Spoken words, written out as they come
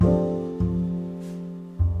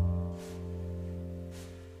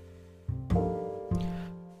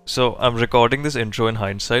So I'm recording this intro in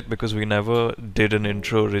hindsight because we never did an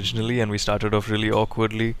intro originally and we started off really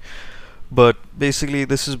awkwardly. But basically,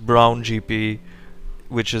 this is Brown GP,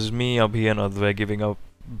 which is me, Abhi, and Advay giving up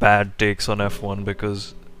bad takes on F1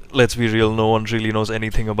 because, let's be real, no one really knows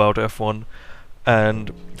anything about F1.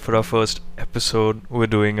 And for our first episode, we're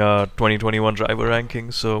doing our 2021 driver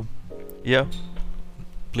rankings. So, yeah,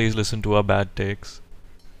 please listen to our bad takes.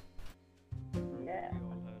 Yeah. We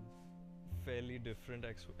all had fairly different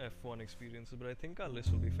F1 experiences, but I think our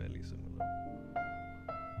list will be fairly similar.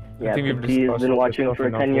 Yeah, think we've but he's discussed been this watching stuff for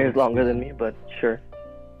enough 10 years over the longer than season. me, but sure.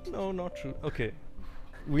 No, not true. Okay,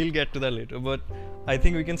 we'll get to that later. But I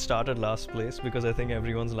think we can start at last place because I think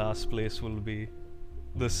everyone's last place will be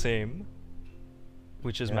the same,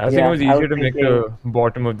 which is I Matt. think Yeah, it was I easier was to make thinking- the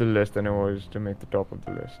bottom of the list than it was to make the top of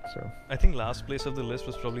the list. So I think last place of the list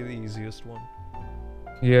was probably the easiest one.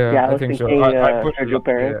 Yeah, I I was think so. thinking, I put Sergio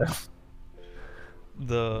Perez. Yeah.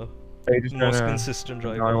 The I just most tryna consistent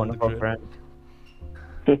driver annoy on one the of our grid, friends.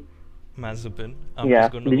 Mazepin. I'm Yeah.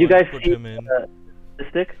 just gonna Did go you and guys put see him in. the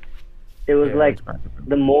statistic? It was Yeah, like it's Mazepin.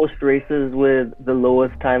 the most races with the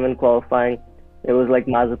lowest time in qualifying. It was like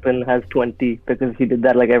Mazepin has 20 because he did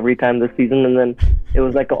that like every time this season, and then it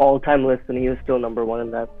was like an all-time list, and he was still number one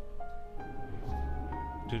in that.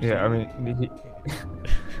 Did Yeah, I he- mean,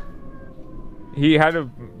 he had a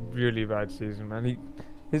really bad season, man.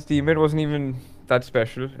 His teammate wasn't even that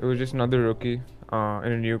special. It was just another rookie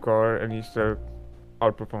in a new car, and he still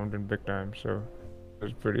outperformed in big time. So it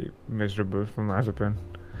was pretty miserable for Mazepin.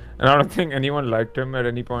 And I don't think anyone liked him at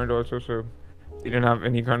any point also, so he didn't have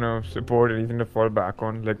any kind of support, anything to fall back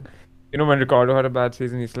on. Like, you know, when Ricardo had a bad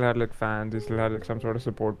season, he still had like fans, he still had like some sort of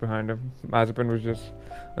support behind him. Mazepin was just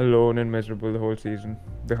alone and miserable the whole season,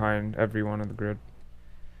 behind everyone on the grid.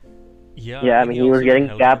 Yeah, Yeah, I mean, he was also getting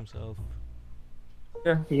held gapped. himself.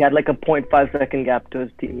 Yeah, He had like a 0.5 second gap to his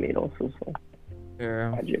teammate also, so yeah.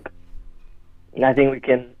 magic. And I think we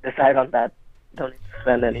can decide on that. Don't need to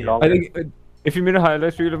spend any Yeah. longer. I think if you made a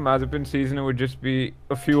highlight reel of Mazepin's season, it would just be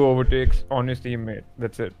a few overtakes on his teammate.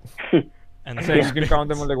 That's it. And So you can count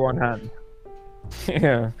them on like one hand.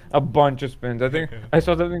 Yeah, a bunch of spins. I think I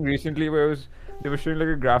saw something recently where they were showing like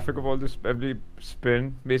a graphic of all this every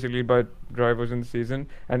spin basically by drivers in the season,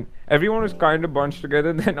 and everyone was kind of bunched together.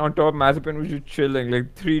 And then on top, Mazepin was just chilling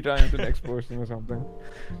like 3 times the next person or something.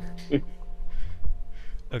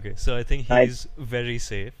 Okay, so I think Right. he's very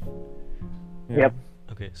safe. Yeah. Yep.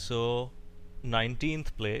 Okay, so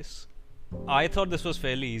 19th place. I thought this was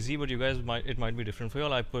fairly easy, but you guys it might be different for you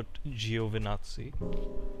all. I put Giovinazzi,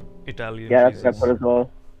 Italian Yeah, that's what I Jesus. put as well.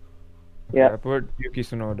 I Yeah. put Yuki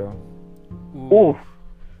Tsunoda. Ooh,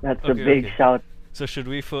 that's a Okay, big okay. shout. So should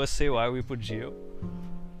we first say why we put Gio?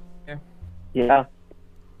 Yeah.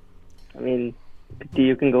 I mean,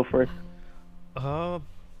 you can go first.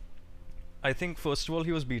 I think first of all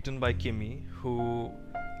he was beaten by Kimi, who,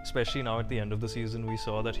 especially now at the end of the season, we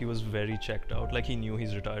saw that he was very checked out. Like he knew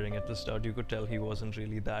he's retiring at the start. You could tell he wasn't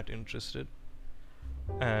really that interested.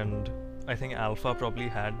 And I think Alpha probably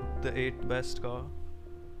had the 8th best car,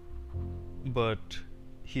 but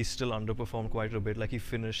he still underperformed quite a bit. Like he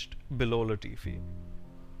finished below Latifi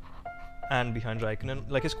and behind Raikkonen.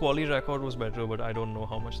 Like his quali record was better, but I don't know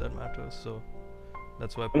how much that matters. So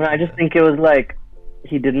that's why I I put mean, I him just there. think it was like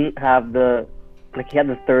he didn't have he had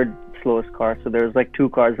the third slowest car, so there's like 2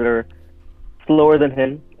 cars that are slower than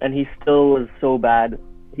him, and he still was so bad.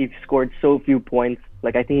 He scored so few points.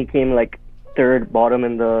 Like I think he came like 3rd bottom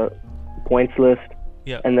in the points list.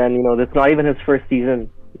 Yeah. And then, that's not even his first season.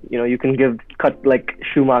 You can cut like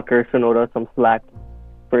Schumacher, Tsunoda some slack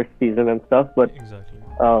first season and stuff, but Exactly.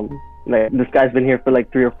 like this guy's been here for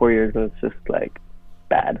like 3 or 4 years, and it's just like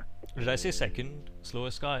bad. Did I say second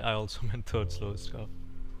slowest car? I also meant third slowest car.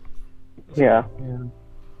 Yeah. Yeah.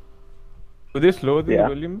 Were they slower than Yeah.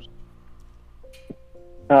 Williams?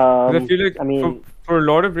 'Cause I feel like I mean, for a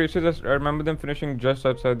lot of races, I remember them finishing just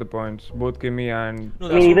outside the points, both Kimi and. No, I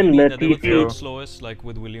that's mean, what even we mean, that they were Latifi- third slowest, like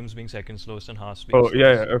with Williams being second slowest and Haas being Oh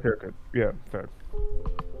yeah, slowest. yeah, okay, yeah, fair.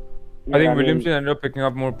 yeah, I think mean, Williams ended up picking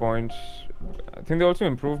up more points. I think they also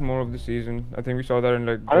improved more of the season. I think we saw that in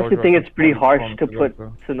like. I honestly George think Russell's it's pretty quality harsh to performance put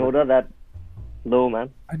as well, Tsunoda that low, man.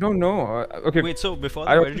 I don't know. Okay, Wait, so before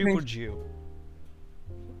I that, where also did you think- put Gio?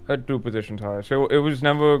 at 2 positions higher, so it was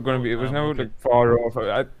never gonna be. It was never okay. like far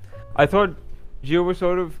off. I thought Gio was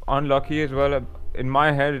sort of unlucky as well. In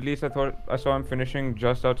my head, at least, I thought I saw him finishing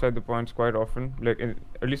just outside the points quite often. Like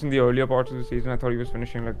at least in the earlier parts of the season, I thought he was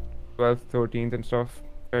finishing like 12th, 13th, and stuff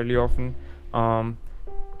fairly often.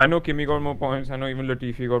 I know Kimi got more points. I know even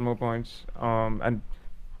Latifi got more points. And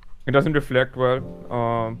it doesn't reflect well.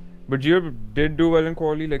 But Gio did do well in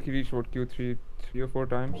quali. Like he reached what Q3 3 or 4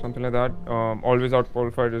 times, something like that. Always out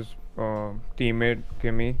qualified his teammate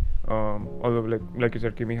Kimi. Although like you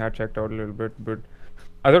said, Kimi had checked out a little bit, but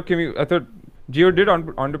I thought Gio did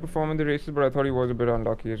underperform in the races, but I thought he was a bit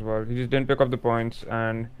unlucky as well. He just didn't pick up the points,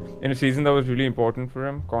 and in a season that was really important for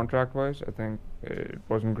him, contract-wise, I think it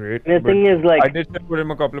wasn't great. The But thing is, I like, did still put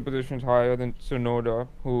him a couple of positions higher than Sonoda,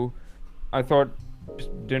 who I thought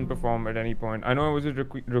just didn't perform at any point. I know it was a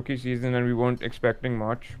rookie season and we weren't expecting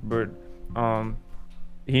much, but um,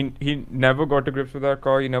 he never got to grips with that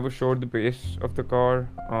car. He never showed the pace of the car.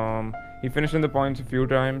 He finished in the points a few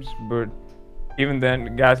times, but even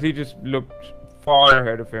then, Gasly just looked far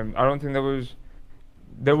ahead of him. I don't think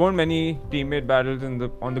there weren't many teammate battles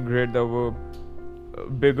on the grid that were a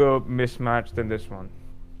bigger mismatch than this one.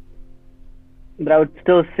 but I would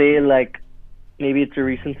still say, like, maybe it's a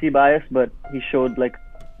recency bias, but he showed like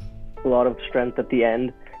a lot of strength at the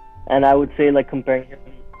end. And I would say, like, comparing him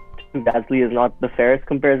to Gasly is not the fairest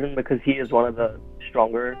comparison because he is one of the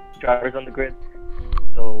stronger drivers on the grid.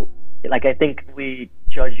 So, like, I think we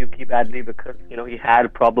judge Yuki badly because, you know, he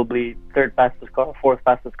had probably third fastest car, fourth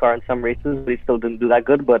fastest car in some races, but he still didn't do that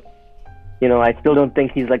good. But, you know, I still don't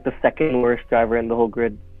think he's like the second worst driver in the whole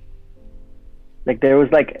grid. Like, there was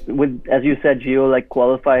like, with, as you said, Gio like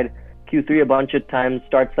qualified Q3 a bunch of times,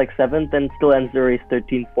 starts like 7th and still ends the race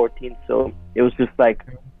 13th, 14th. So it was just like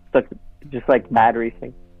bad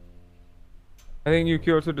racing. I think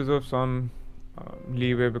Yuki also deserves some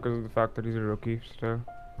leeway because of the fact that he's a rookie still.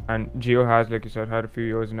 And Gio has, like you said, had a few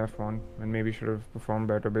years in F1 and maybe should have performed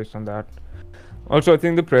better based on that. Also, I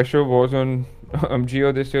think the pressure was on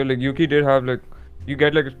Gio this year. Like, Yuki did have, like, you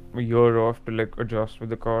get like a year off to like adjust with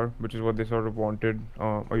the car, which is what they sort of wanted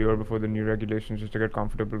a year before the new regulations, just to get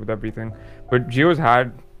comfortable with everything. But Gio's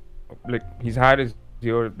had, like, he's had his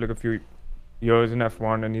year, like a few years in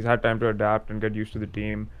F1, and he's had time to adapt and get used to the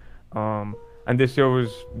team. And this year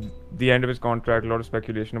was the end of his contract, a lot of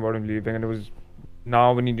speculation about him leaving, and it was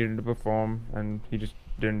now when he needed to perform, and he just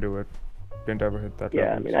didn't do it. Didn't ever hit that Yeah,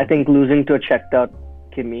 level, I mean, so. I think losing to a checked out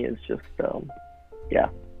Kimi is just, yeah,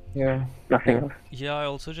 Yeah. nothing Yeah. else. Yeah, I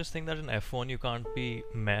also just think that in F1 you can't be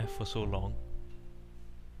meh for so long,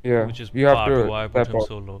 Yeah. which is You have part of to why I put step him up.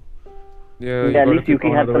 so low. Yeah, you Yeah, at gotta least click Yuki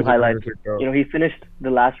on, had some otherwise you're gonna highlights. get kicked out. You know, he finished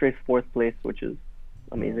the last race 4th place, which is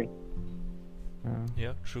amazing. Yeah.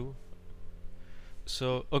 Yeah, true.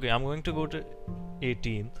 So, okay, I'm going to go to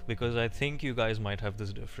 18th because I think you guys might have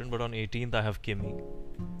this different, but on 18th I have Kimi.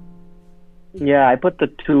 Yeah, I put the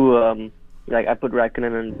two, like, I put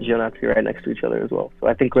Raikkonen and Giovinazzi right next to each other as well. So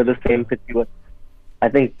I think we're the same 51. I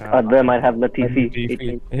think they might have Latifi.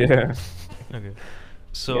 18th. Yeah. Okay.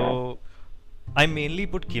 So, I mainly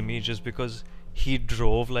put Kimi just because he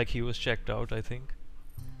drove like he was checked out, I think.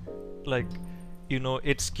 Like, you know,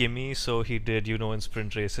 it's Kimi, so he did, you know, in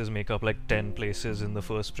sprint races make up like 10 places in the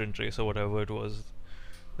first sprint race or whatever it was.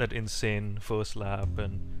 That insane first lap,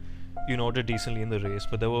 and you know, did decently in the race.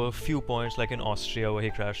 But there were a few points like in Austria where he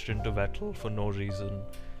crashed into Vettel for no reason.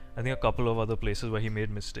 I think a couple of other places where he made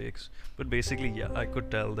mistakes. But basically, yeah, I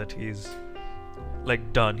could tell that he's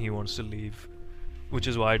like done, he wants to leave. Which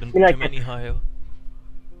is why I didn't put Like, him any higher.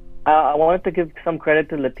 I wanted to give some credit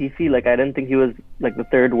to Latifi. Like, I didn't think he was like the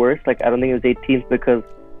third worst. Like, I don't think he was 18th because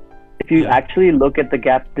if you Yeah. actually look at the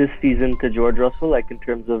gap this season to George Russell, like in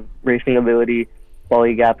terms of racing ability,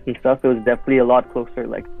 quality gaps and stuff, it was definitely a lot closer.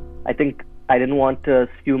 Like, I think I didn't want to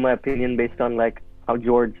skew my opinion based on like how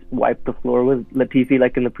George wiped the floor with Latifi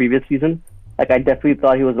like in the previous season. Like, I definitely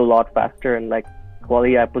thought he was a lot faster and like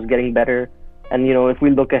quality gap was getting better. And you know, if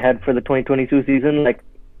we look ahead for the 2022 season, like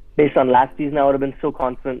based on last season, I would have been so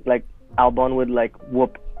confident like Albon would like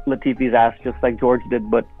whoop Latifi's ass just like George did.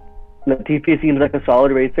 But Latifi seems like a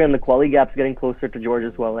solid racer, and the quality gap's getting closer to George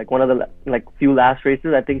as well. Like one of the like few last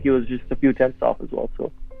races, I think he was just a few tenths off as well.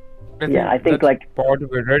 So I think that's like part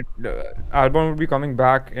of it, right? Albon would be coming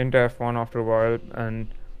back into F1 after a while, and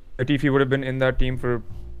Latifi would have been in that team for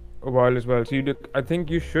a while as well. So I think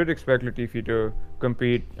you should expect Latifi to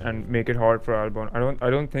compete and make it hard for Albon. I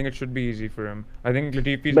don't think it should be easy for him. I think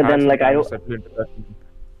Latifi's But had then, some like, time to settle into that team.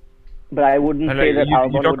 but I wouldn't And say like that you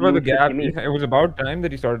Albon talked would about the lose to gap. Kimi. It was about time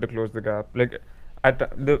that he started to close the gap. Like I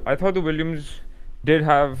thought the Williams did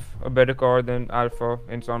have a better car than Alpha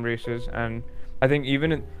in some races, and I think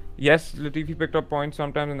yes, Latifi picked up points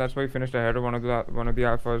sometimes, and that's why he finished ahead of one of the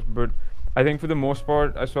Alphas. But I think for the most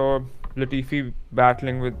part, I saw Latifi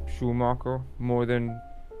battling with Schumacher more than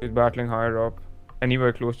he's battling higher up,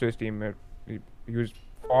 anywhere close to his teammate. He was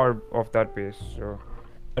far off that pace, so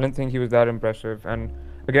I didn't think he was that impressive. And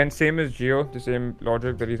again, same as Gio, the same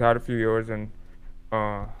logic that he's had a few years, and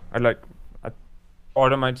I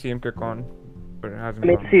thought I might see him kick on, but it hasn't I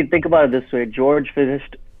mean, gone. see, think about it this way. George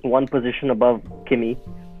finished one position above Kimi.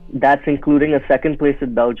 That's including a second place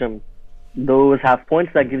at Belgium. Though it was half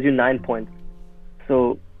points, that gives you 9 points.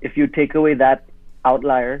 So if you take away that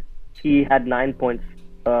outlier, he had 9 points,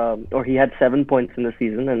 or he had 7 points in the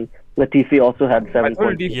season, and Latifi also had I 7 thought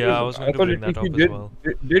points. Latifi Yeah, I was going to thought bring that Latifi up as well.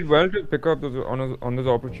 did well to pick up those on those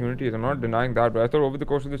opportunities. I'm not denying that, but I thought over the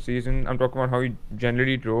course of the season, I'm talking about how he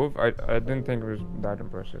generally drove. I didn't think it was that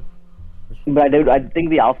impressive. But I think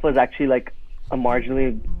the Alpha is actually like a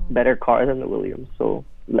marginally better car than the Williams. So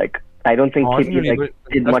like, I don't think Kimi Marginally, like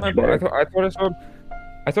but did that's much my point. better.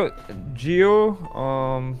 I thought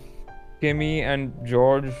Gio, Kimi, and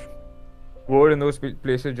George were in those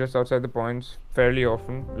places just outside the points fairly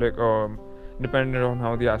often, like depending on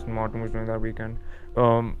how the Aston Martin was doing that weekend.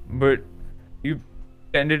 But you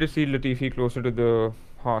tended to see Latifi closer to the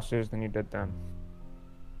horses than you did them.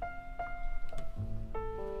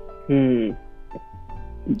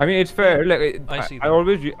 I mean, it's fair. Like I see I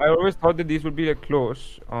that. always thought that these would be like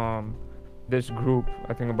close. This group,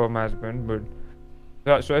 I think above Mazepin, but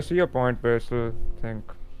so I see your point, but I still think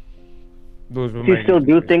those were So you my still least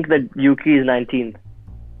do favorite. think that Yuki is 19th?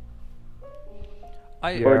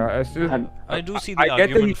 Yeah, I do see I the get that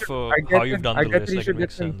he argument should. for I how get you've that. done I the get list. that he Like, it should get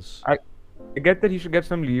makes some. sense. I get that he should get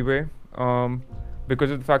some leeway.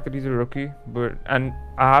 Because of the fact that he's a rookie, and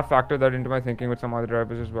I have factored that into my thinking with some other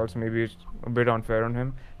drivers as well. So maybe it's a bit unfair on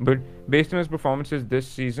him. But based on his performances this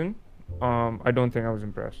season, I don't think I was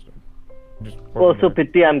impressed. Just Well, so wasn't there.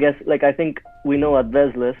 Pitti, I'm guessing, like, I think we know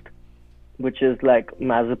Adve's list, which is like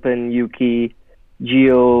Mazepin, Yuki,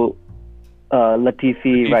 Gio,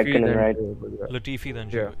 Latifi, Raikkonen, then right? Gio, but Latifi then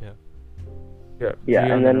yeah, Gio, yeah. yeah, Yeah,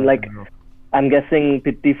 Gio and then then like, Raikkonen. I'm guessing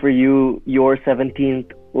Pitti for you, your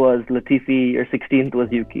 17th was Latifi, your 16th was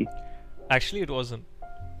Yuki. Actually, it wasn't.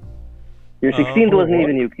 Your 16th Oh, wasn't what?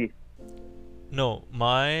 even Yuki. No,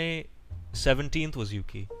 my 17th was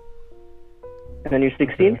Yuki. And then your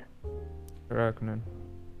 16th? Raikkonen.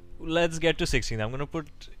 Let's get to 16th. I'm gonna put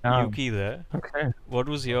Damn. Yuki there. Okay. What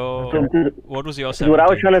was your So, What was your so what I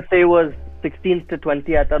was 17th? trying to say was 16th to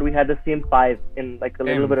 20, I thought we had the same 5 in like a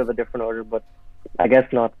little Same. bit of a different order, but I guess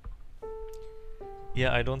not.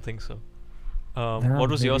 Yeah, I don't think so. Yeah, what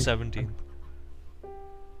was your maybe. 17th?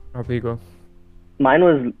 Up you go. Mine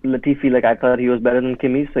was Latifi, like I thought he was better than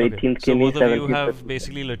Kimi, so Okay, 18th so Kimi, both of you 17th. have Latifi.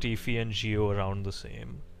 basically Latifi and Gio around the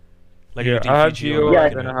same. Like Yeah, Latifi, I have Gio, Gio, Yeah.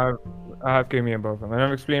 and then I have Kimi above him, and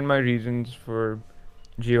I've explained my reasons for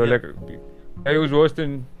Gio. Yeah. Like, he was worse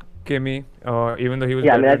than Kimi, even though he was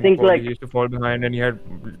Yeah, I better mean, I in think, quali, like- he used to fall behind, and he had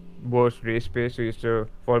worse race pace, so he used to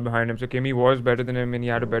fall behind him. So Kimi was better than him, and he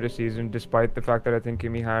had a better season, despite the fact that I think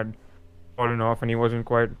Kimi had fallen off, and he wasn't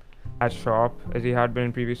quite as sharp as he had been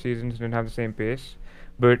in previous seasons, didn't have the same pace.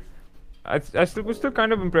 But I still was still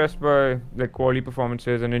kind of impressed by like quality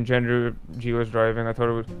performances and in general Gio's driving. I thought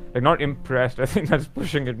it was like not impressed. I think that's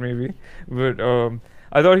pushing it maybe, but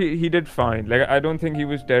I thought he did fine. Like I don't think he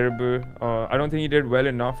was terrible. I don't think he did well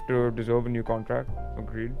enough to deserve a new contract.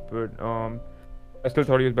 Agreed, but I still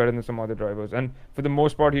thought he was better than some other drivers. And for the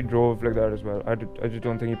most part, he drove like that as well. I just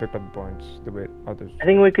don't think he picked up the points the way others. I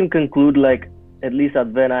think we can conclude like at least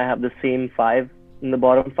Adve and I have the same 5 in the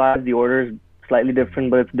bottom 5. The order is slightly different,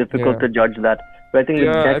 but it's difficult Yeah. to judge that. But I think the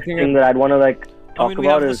Yeah, I next think thing that I'd want to like I talk mean, we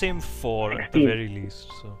have about the is same 4 at the 16. very least.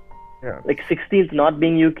 So Yeah. like 16th not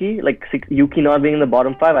being Yuki, like Yuki not being in the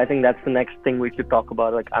bottom 5. I think that's the next thing we should talk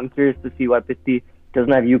about. Like I'm curious to see why Pitti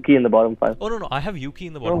doesn't have Yuki in the bottom 5. oh no, I have Yuki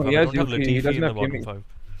in the bottom No, 5. he I has don't have Yuki, he Latifi doesn't in the have bottom Kimi. 5.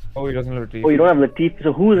 Oh, he doesn't have Latifi. Oh, you don't have Latifi.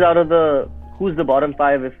 So who's the bottom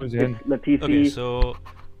 5 if Who's it's in? Latifi, Okay, so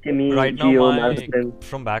Kimi, right now Gio, my Mazepin?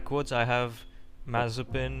 from backwards I have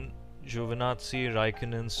Mazepin, Giovinazzi,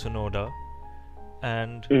 Raikkonen, Tsunoda,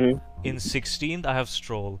 and Mhm. in 16th I have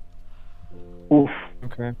Stroll. Oof.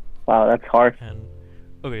 Okay. Wow, that's harsh. And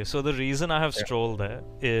okay, so the reason I have Stroll there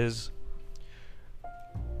is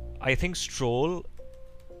I think Stroll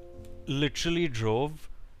literally drove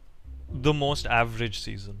the most average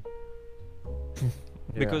season.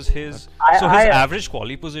 Because his I- average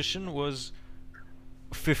quali position was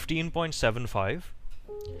 15.75,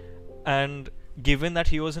 and given that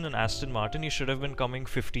he was in an Aston Martin, he should have been coming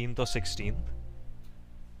 15th or 16th,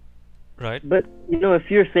 right? But you know,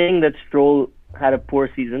 if you're saying that Stroll had a poor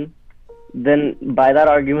season, then by that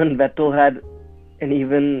argument, Vettel had an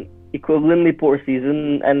even equivalently poor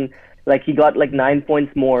season, and like he got like 9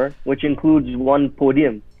 points more, which includes one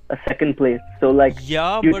podium, a second place. So like,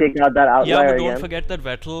 Yeah, you but take out that outlier yeah, but don't again. forget that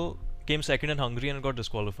Vettel came second in Hungary and got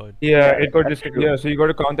disqualified. Yeah, it got that's just true. yeah. So you got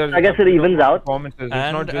to count that. As I guess it evens out. Performances. It's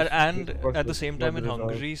And not just at the same time in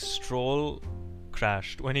Hungary, Stroll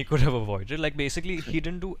crashed when he could have avoided. Like basically, he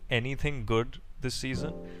didn't do anything good this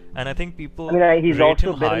season, and I think people I mean, he's rate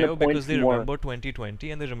also him been in the higher because points they more. remember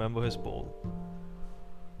 2020 and they remember his pole.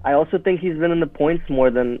 I also think he's been in the points more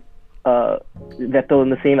than Vettel in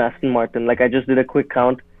the same Aston Martin. Like I just did a quick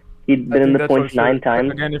count. He'd I been in think the that's points also 9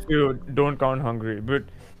 times. again if you don't count Hungary, but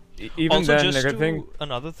even Also, then, just like I to think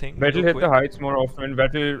another thing, Vettel real hit the quick. heights more often.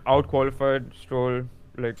 Vettel out-qualified Stroll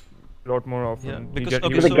like a lot more often. Yeah, He because- get,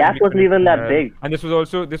 okay, he So was the so- gap usually wasn't even finishing that ahead. big. And this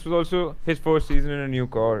was also his first season in a new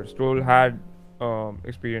car. Stroll had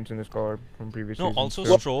experience in this car from previous No, seasons. also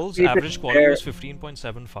so- Stroll's Keep it average quali fair. was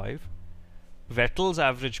 15.75. Vettel's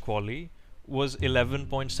average quali was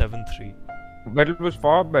 11.73. Vettel was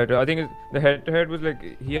far better. I think the head-to-head was like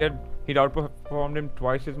he'd outperformed him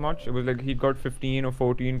twice as much. It was like he got 15 or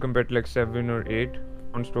 14 compared to like 7 or 8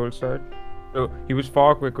 on Stroll's side. So he was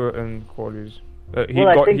far quicker in qualies.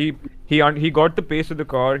 He got the pace of the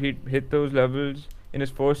car. He hit those levels in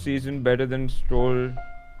his first season better than Stroll.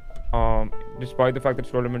 Despite the fact that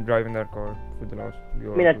Stroll had been driving that car for the last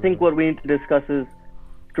year. I mean, I think what we need to discuss is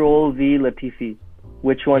Stroll v Latifi.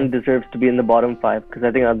 Which one deserves to be in the bottom 5? Because I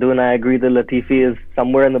think Abdu and I agree that Latifi is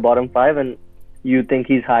somewhere in the bottom 5, and you think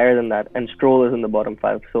he's higher than that, and Stroll is in the bottom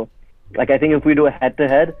 5. So, like, I think if we do a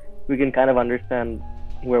head-to-head, we can kind of understand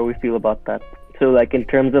where we feel about that. So, like, in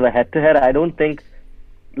terms of a head-to-head, I don't think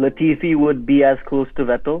Latifi would be as close to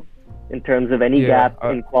Vettel in terms of any gap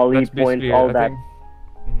in quality that's points, basically all it. that.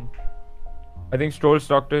 I think Stroll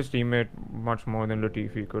stuck to his teammate much more than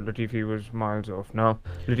Latifi, because Latifi was miles off. Now,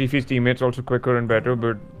 Latifi's teammate's also quicker and better,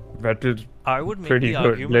 but Vettel's I would make pretty the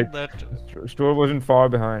good. argument Like, that Stroll wasn't far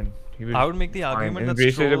behind. He was I would make the fine. argument In that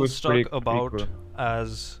races, it Stroll was stuck pretty about equal.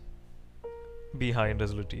 as behind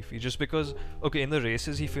as Latifi, just because okay, in the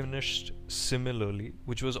races he finished similarly,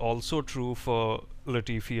 which was also true for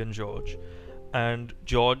Latifi and George, and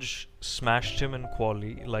George smashed him in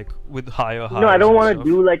quali, like with higher highs. No, I don't and want to stuff.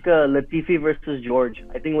 do like a Latifi versus George.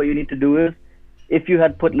 I think what you need to do is, if you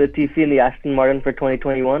had put Latifi in the Aston Martin for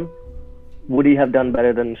 2021, would he have done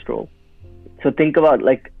better than Stroll? So think about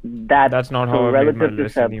like that. That's not so how I made my relative to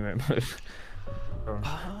list Seb. anyway.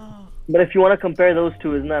 But if you want to compare those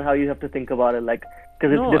two, isn't that how you have to think about it? Like,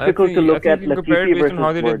 because it's No, difficult to look I at think you compare Latifi it based on how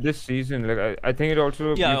versus they did George. this season. Like, I think it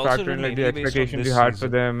also Yeah, I you also factor did in like the mainly based on expectations this you had for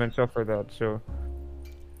season. them and stuff like that. So,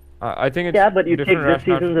 I think it's Yeah, but you take different this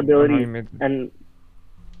rationale season's on how you ability made- and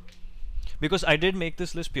Because I did make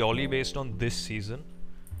this list purely based on this season.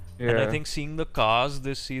 And I think seeing the cars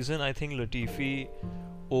this season, I think Latifi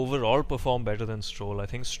overall performed better than Stroll. I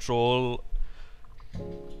think Stroll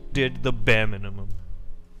did the bare minimum.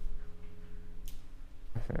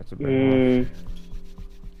 I think that's a bit harsh.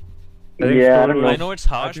 I think yeah, I Stroll don't know. I know it's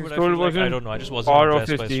harsh, think but I Stroll feel like I wasn't don't know. I just wasn't far off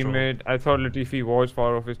impressed his by Stroll. teammate. I thought Latifi was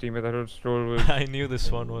far off his teammate. I thought Stroll was. I knew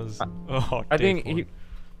this one was a hot I take think one.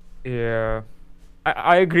 yeah.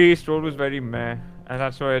 I agree. Stroll was very meh, and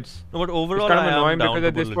that's why it's. No, but It's overall, kind of I am annoying down because to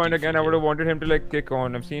at this put point Latifi again, I would here. have wanted him to like kick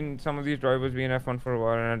on. I've seen some of these drivers be in F1 for a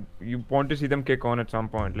while, and you want to see them kick on at some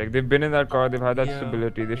point. Like they've been in that car, they've had that Yeah,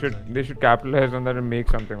 stability. They should capitalize on that and make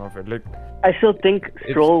something of it. Like I still think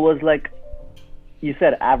Stroll was like you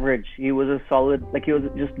said, average. He was a solid, like he was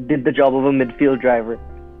just did the job of a midfield driver.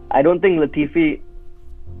 I don't think Latifi,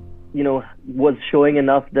 was showing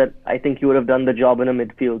enough that I think he would have done the job in a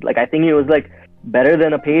midfield. Like I think he was like better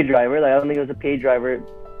than a pay driver. Like I don't think he was a pay driver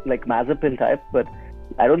like Mazepin type, but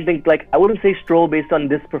I don't think I wouldn't say Stroll based on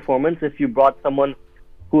this performance. If you brought someone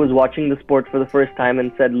who was watching the sport for the first time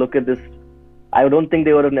and said, look at this, I don't think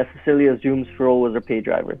they would have necessarily assumed Stroll was a pay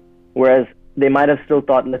driver. Whereas they might have still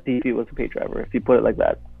thought Latifi was a pay driver, if you put it like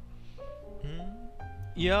that.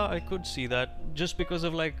 Yeah, I could see that. Just because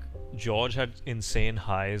of George had insane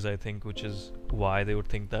highs, I think, which is why they would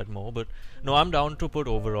think that more. But no, I'm down to put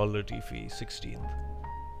overall Latifi 16th.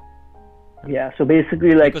 Yeah, so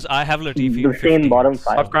basically Because I have Latifi the same 15th. bottom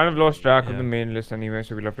five. I've kind of lost track of Yeah. the main list anyway,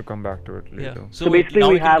 so we'll have to come back to it later. Yeah. So wait, basically now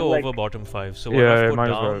we we can have, go like- over bottom 5. So what Yeah, I've put might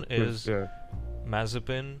as down well. 'Cause, is yeah.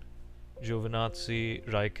 Mazepin, Giovinazzi,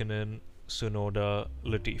 Raikkonen, Tsunoda,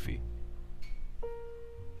 Latifi.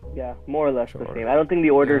 Yeah, more or less the Sure. same. I don't think the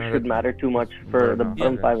order Yeah, should that's- matter too much that's for fair the enough,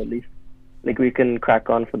 bottom I five guess. at least. Like we can crack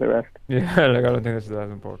on for the rest. Yeah, I don't think this is as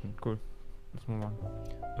important. Cool. Let's move on.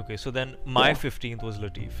 Okay, so then my Yeah. 15th was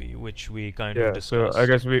Latifi, which we kind Yeah, of discussed. so I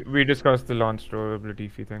guess we discussed the Lance Stroll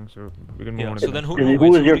Latifi thing, so we can move Yeah, on. so to then that. who, Who wait,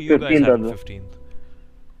 was so your who do you guys 15th, have in Adil? 15th?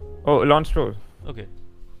 Oh, Lance Stroll. Okay.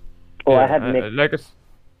 Oh, I Yeah, had Nick. like us.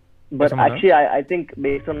 But someone actually, I think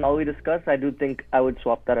based on all we discussed, I do think I would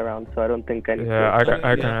swap that around. So I don't think I need Yeah, to. I Okay,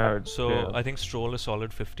 kind of. So yeah. I think Stroll is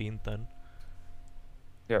solid 15th then.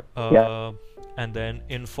 Yep. Yeah. And then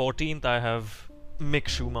in 14th I have Mick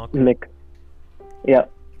Schumacher. Nick. Yeah.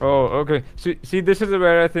 Oh, okay. See, this is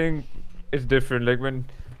where I think it's different. Like when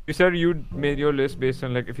you said you made your list based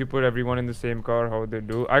on like if you put everyone in the same car, how they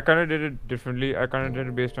do. I kind of did it differently. I kind of did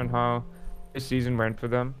it based on how this season went for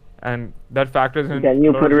them, and that factors in Then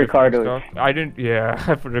you a lot put of different Ricardo. stuff. I didn't. Yeah,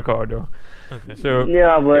 I put Ricardo. Okay. So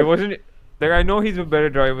Yeah, it but wasn't. Like I know he's a better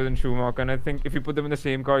driver than Schumacher, and I think if you put them in the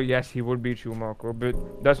same car, yes, he would beat Schumacher. But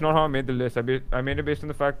that's not how I made the list. I made it based on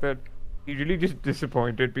the fact that he really just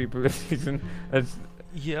disappointed people this season. That's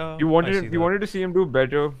Yeah, you I see wanted you that. wanted to see him do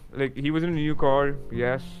better. Like he was in a new car,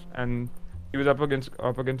 yes, and he was up against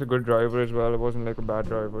a good driver as well. It wasn't like a bad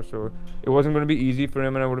driver, so it wasn't going to be easy for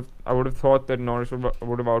him. And I would have thought that Norris would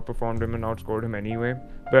have outperformed him and outscored him anyway.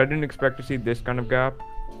 But I didn't expect to see this kind of gap,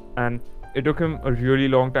 and it took him a really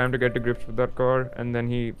long time to get to grips with that car. And then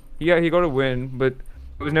he got a win, but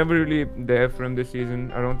it was never really there for him this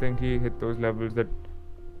season. I don't think he hit those levels that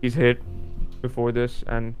he's hit before this,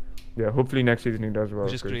 and yeah, hopefully next season he does well.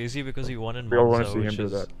 Which is 'cause crazy because he won in we all want Monza, to see him which do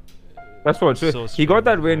is that. That's what. So so he got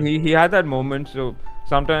that strange, win. yeah. He had that moment. So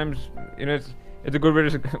sometimes it's a good way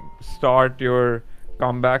to start your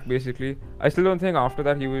comeback. Basically, I still don't think after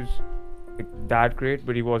that he was like, that great,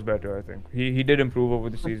 but he was better. I think he did improve over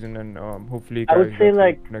the season, and hopefully I would carries say, that through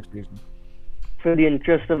like, next season. for the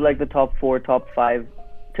interest of like the top 4, top 5,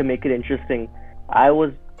 to make it interesting, I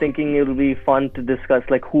was thinking it would be fun to discuss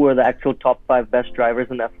like who are the actual top 5 best drivers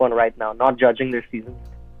in F1 right now, not judging their seasons.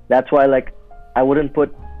 That's why like I wouldn't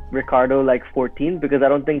put Ricardo like 14 because I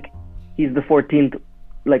don't think he's the 14th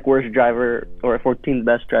like worst driver or 14th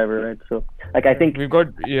best driver, right? So like I think We've got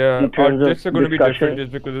in our terms of lists are going to be discussion- different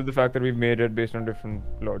just because of the fact that we've made it based on different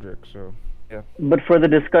logic. So yeah. but for the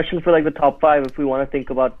discussion for like the top 5, if we want to think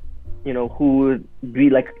about, you know, who would be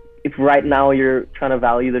like, if right now you're trying to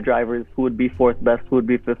value the drivers, who would be 4th best, who would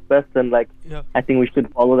be 5th best, then like Yeah. I think we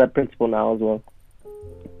should follow that principle now as well.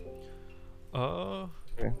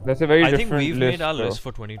 Yeah, that's a very I think different we've list. made our though. list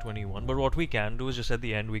for 2021, but what we can do is just at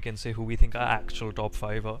the end we can say who we think our actual top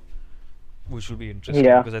 5 are, which will be interesting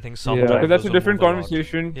Yeah. because I think some Yeah, drivers because that's a will different move a lot.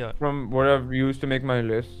 conversation Yeah. from what I've used to make my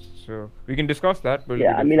list. So we can discuss that. But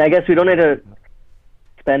Yeah, I mean, I guess we don't need to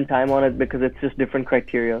spend time on it because it's just different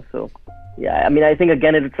criteria. So yeah, I mean, I think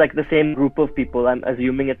again it's like the same group of people. I'm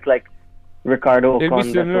assuming it's like Ricardo, it'd Ocon,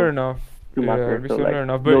 be similar Vettel, enough. Schumacher, Yeah, it'd be so, similar like,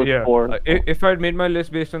 enough. But those yeah, 4. if I'd made my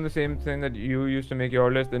list based on the same thing that you used to make your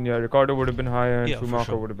list, then yeah, Ricardo would have been higher and Yeah, for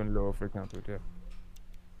Schumacher sure. would have been lower, for example. Yeah.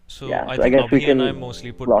 So Yeah, I so I think guess we Abhi and I can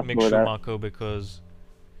mostly put gloss Mick over that. Schumacher because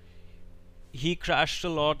he crashed a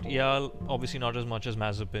lot. Yeah, obviously not as much as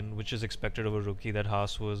Mazepin, which is expected of a rookie. That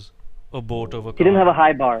Haas was a boat of a car. He didn't have a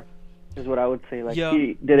high bar, is what I would say. Like Yeah,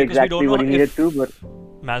 he did because we exactly don't know what he needed if to, but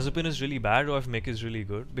Mazepin is really bad or if Mick is really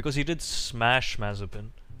good because he did smash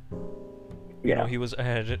Mazepin. You yeah. know, he was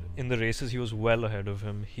ahead in the races. He was well ahead of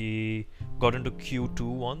him. He got into Q2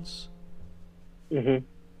 once, hmm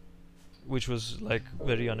which was like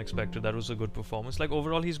very unexpected. That was a good performance. Like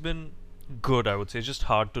overall, he's been good. I would say it's just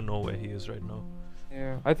hard to know where he is right now.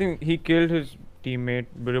 Yeah, I think he killed his teammate,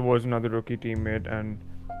 but it was another rookie teammate, and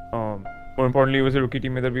more importantly, it was a rookie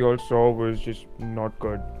teammate that we all saw was just not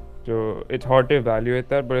good. So it's hard to evaluate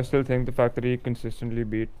that, but I still think the fact that he consistently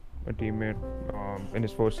beat a teammate in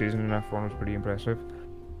his first season in F1 was pretty impressive.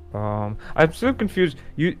 I'm still confused.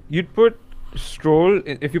 You'd put Stroll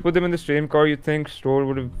if you put them in the same car. You'd think Stroll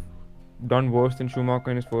would have done worse than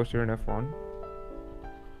Schumacher in his first year in F1.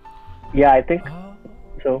 Yeah, I think Uh,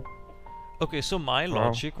 so. okay, so my Wow.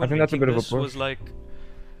 logic I when think that's a making bit of a this was push. like,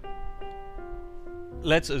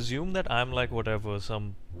 let's assume that I'm like whatever,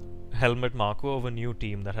 some helmet Marco of a new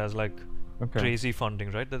team that has like Okay. crazy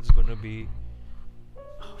funding, right? That's going to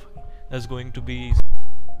be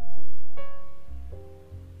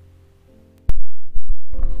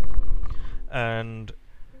and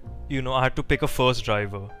you know I had to pick a first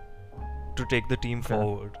driver to take the team Okay.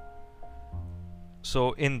 forward.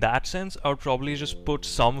 So in that sense, I would probably just put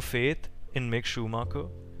some faith in Mick Schumacher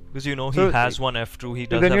because you know he So, has one F2. He So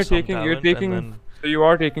does then have you're some taking talent, and then so you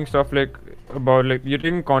are taking stuff like about like you're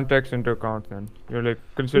taking context into account. Then you're like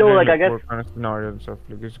considering like, I guess- what kind of scenario and stuff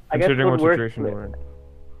like just I guess considering what what we're- situation we're in.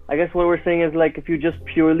 I guess what we're saying is like if you just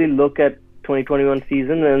purely look at 2021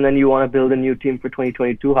 season and then you want to build a new team for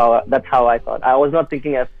 2022, that's how I thought. I was not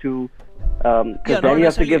thinking F2 because yeah, then not you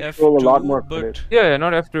have to necessarily give Stroll a lot F2, more but credit. Yeah,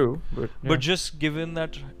 not F2, but yeah. but just given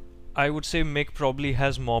that, I would say Mick probably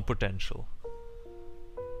has more potential.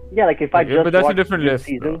 Yeah, like if I Okay, just but that's a watched different this list.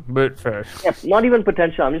 season, Though, but fair. yeah, not even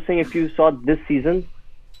potential. I'm just saying if you saw this season,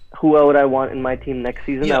 who would I want in my team next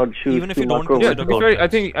season? Yeah, I would choose even if you don't Schumacher over Yeah, consider to be Stroll. fair, I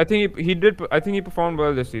context. think he did. I think he performed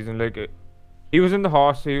well this season. Like he was in the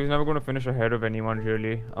Haas, so he was never going to finish ahead of anyone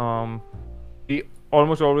really. He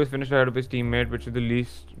almost always finished ahead of his teammate, which is the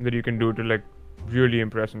least that you can do to like really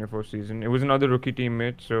impressed in your first season. It was another rookie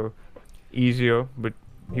teammate, so easier, but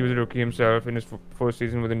he was a rookie himself in his first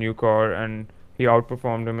season with a new car, and he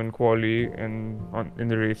outperformed him in quali and in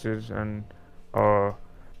the races, and I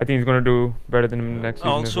think he's gonna do better than him in the next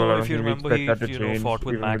season as well. I Also, don't if you think we remember, expect he that to change fought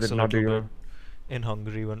with even Max a another little year. bit in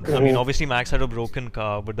Hungary. When I mean, obviously Max had a broken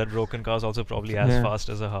car, but that broken car is also probably as Yeah. fast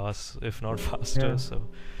as a Haas, if not faster. Yeah. So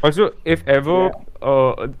Also, if ever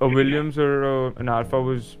a Williams or an Alpha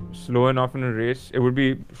was slow enough in a race, it would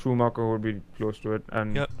be Schumacher who would be close to it,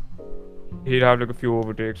 and yeah. he'd have like a few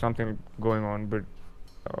overtakes, something going on, but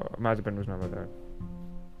Mazepin was never there.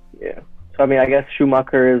 Yeah. So I mean, I guess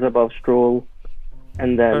Schumacher is above Stroll,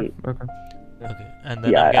 and then Okay. Okay, and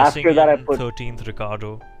then Yeah, I'm guessing after that I in put- 13th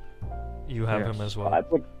Ricardo, you have him Yes. as well.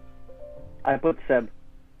 I put Seb.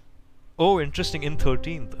 Oh, interesting. In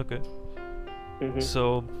 13th. Okay. Mhm.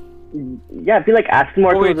 So Yeah, I feel like Aston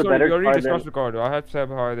Martin Oh wait, was a sorry, better we already car discussed than. Ricardo. I had Seb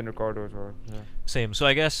higher than Ricardo as well. Yeah. same. So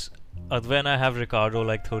I guess when I have Ricardo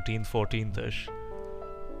like 13th, 14th ish.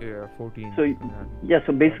 Yeah, 14. So yeah. yeah,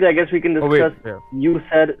 so basically, I guess we can Oh wait, discuss. yeah. You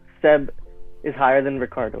said Seb is higher than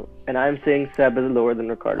Ricardo, and I'm saying Seb is lower than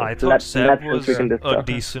Ricardo. I So thought in Seb that sense was we can a discuss.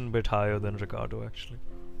 decent bit higher than Ricardo actually.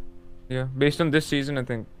 Yeah, based on this season, I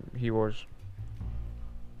think he was.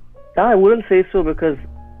 No, I wouldn't say so because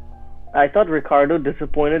I thought Ricardo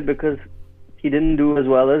disappointed because he didn't do as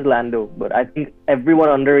well as Lando. But I think everyone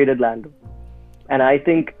underrated Lando, and I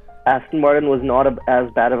think Aston Martin was not as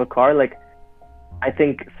bad of a car. Like I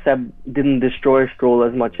think Seb didn't destroy Stroll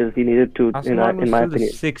as much as he needed to, Aston Martin was in my still the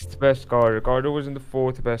opinion. 6th best car. Ricardo was in the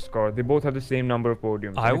 4th best car. They both have the same number of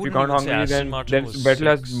podiums. I And if you wouldn't count even say Hungary, Aston then Martin was Vettel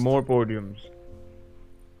has 6th. more podiums.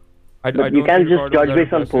 I But don't you can't think just Ricardo's judge that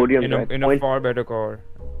based on impressive podiums, in a, right? in a Points- far better car.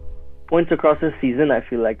 Points across the season, I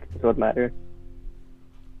feel like, is what matters.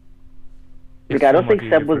 It's I so don't think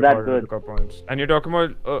much Seb easier for was that Ricardo to good. pick up points. And you're talking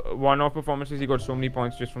about one-off performances. He got so many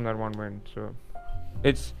points just from that one win. So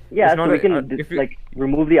it's Yeah, it's so not we a- can if you- like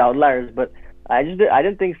remove the outliers, but I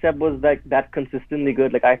didn't think Seb was like that consistently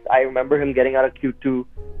good. Like I remember him getting out of Q2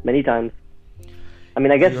 many times. I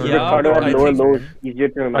mean, I guess Yeah, Ricardo but had I lower think- lows, easier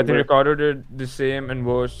to I remember. think Ricardo did the same and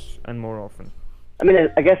worse and more often. I mean,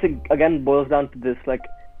 I guess it again boils down to this. Like,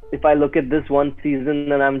 if I look at this one season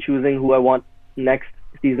and I'm choosing who I want next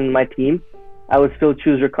season in my team, I would still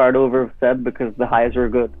choose Ricardo over Seb because the highs were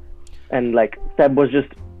good, and like Seb was just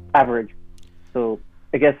average. So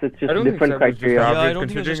I guess it's just I don't think different Seb was just criteria. Yeah, I average, don't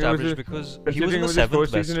think he was just considering it was average a- because he was Considering in it the was his 7th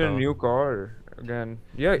first best season in a car. new car again.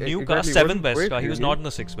 Yeah, New exactly. car, He 7th wasn't best great, car. He was really. not in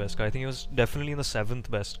the 6th best car. I think he was definitely in the 7th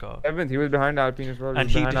best car. 7th. He was behind Alpine as well. And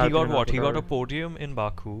was he behind he Alpine got and what? He got a AlphaTauri. podium in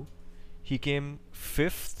Baku. He came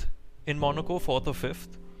 5th in Monaco, 4th or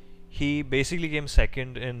 5th. He basically came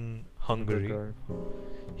 2nd in Hungary. Good guy.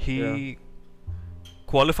 He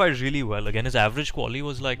qualified really well. Again, his average quali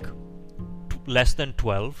was like less than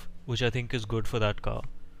 12, which I think is good for that car.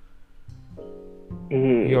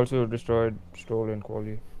 Mhm. He also destroyed Stroll in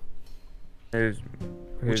quali. His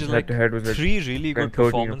Which is head like to head was like 3 really good 13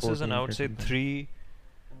 or performances, and I 14, would say 15. 3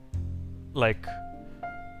 like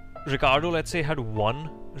Ricardo, let's say, had 1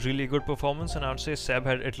 really good performance, and I would say Seb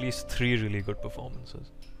had at least 3 really good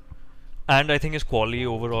performances. And I think his quali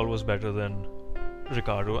overall was better than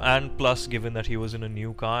Ricardo, and plus given that he was in a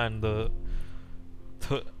new car and the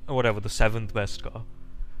the 7th best car.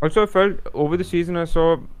 Also, I felt over the season I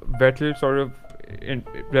saw Vettel sort of, in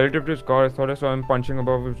relative to his car, I thought I saw him punching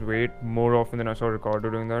above his weight more often than I saw Ricardo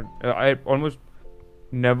doing that. I almost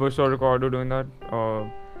never saw Ricardo doing that.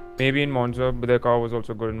 Maybe in Monza, but their car was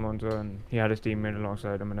also good in Monza, and he had his teammate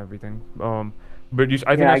alongside him and everything. But I think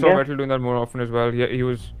Yeah, I I saw guess- Vettel doing that more often as well. He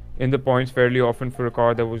was in the points fairly often for a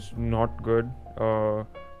car that was not good.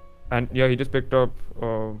 And yeah, he just picked up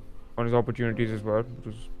on his opportunities as well, which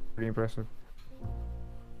was pretty impressive.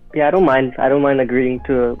 Yeah, I don't mind. I don't mind agreeing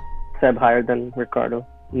to Seb higher than Ricardo.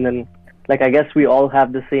 And then, like, I guess we all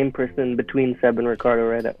have the same person between Seb and Ricardo,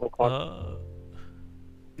 right? At Ocon.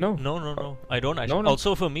 No. No. I don't actually. no.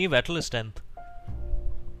 Also, for me, Vettel is 10th.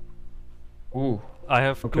 Ooh. I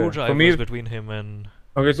have Okay. two For drivers me- between him and.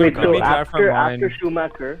 Okay, so Wait, let so me clarify after mine.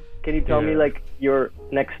 Schumacher, can you tell me Yeah. like your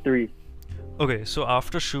next 3? Okay, so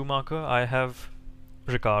after Schumacher, I have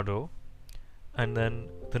Ricardo, and then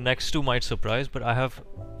the next 2 might surprise, but I have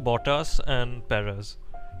Bottas and Perez.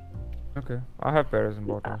 Okay, I have Perez and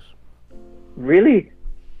Bottas. Really?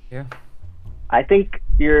 Yeah. I think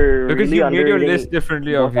you're Because really you made your underrating list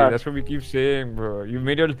differently, Avi. Bottas. That's what we keep saying, bro. You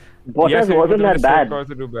made your. Bottas yes, you wasn't put that the same bad. cars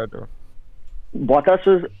to do better. Bottas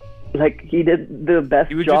was like he did the best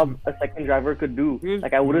He was job a second driver could do. He was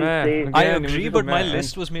Like I wouldn't meh. say Again, I he was agree, just a but my man.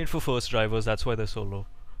 list was made for first drivers. That's why they're so low.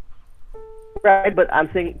 right, but I'm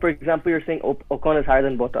saying, for example, you're saying Ocon is higher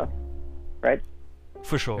than Bottas. right?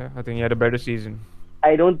 For sure. Yeah, I think he had a better season.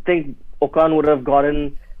 I don't think Ocon would have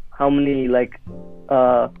gotten how many 10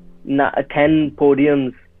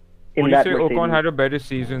 podiums in Would you that say Mercedes. Ocon had a better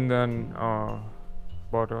season than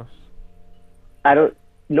Bottas? I don't.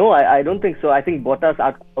 No, I don't think so. I think Bottas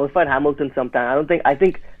out-qualified Hamilton sometime. I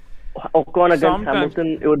think Ocon against Sometimes.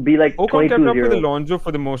 Hamilton, it would be like Ocon kept up with 22-0. Alonso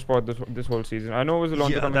for the most part this whole season. I know it was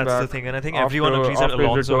Alonso Yeah, coming that's back. the thing, and I think everyone agrees that after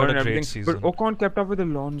his Alonso return had a and great everything. season. But Ocon kept up with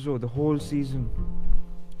Alonso the whole season.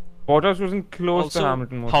 Bottas wasn't close to Also,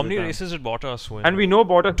 Hamilton most how of the many time. races did Bottas win? And we know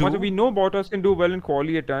Bottas. Two? We know Bottas can do well in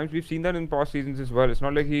quali at times. We've seen that in past seasons as well. It's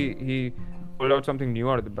not like he pulled out something new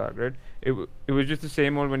out of the bag, right? It was just the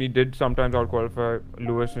same old when he did sometimes out qualify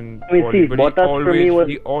Lewis and I mean, quali, see, but Bottas for me was-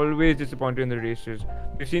 he always disappointed in the races.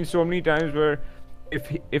 We've seen so many times where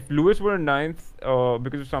if Lewis were in ninth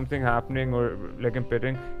because of something happening or like him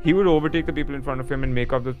pitting, he would overtake the people in front of him and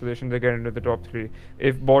make up those positions to get into the top three.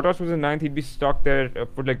 If Bottas was in ninth, he'd be stuck there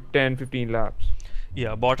for like 10-15 laps.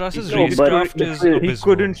 Yeah, Bottas's No, but racecraft is he He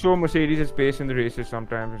abysmal. couldn't show Mercedes' pace in the races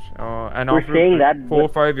sometimes. And We're after saying that, 4 or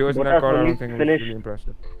but 5 years in that Bottas car, I only don't think it was finished- really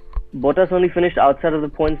impressive. Bottas only finished outside of the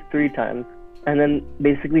points 3 times, and then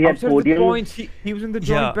basically he had Outside of the podiums. points, he was in the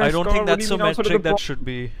joint Yeah, best I don't car. think What do that's you a mean outside of metric the that po- should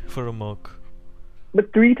be for a Merc.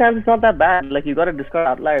 But 3 times is not that bad. Like, you got to discard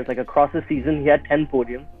outliers. Like, across the season, he had 10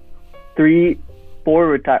 podiums,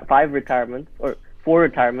 5 retirements, or 4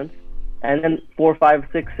 retirements, and then 4, 5,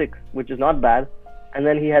 6, 6, which is not bad. And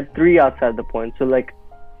then he had 3 outside the points. So, like,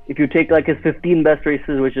 if you take like his 15 best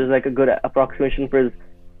races, which is like a good approximation for his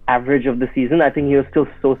average of the season, I think he was still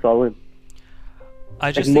so solid.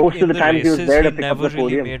 I just most think of in the time he was races there to he pick up never the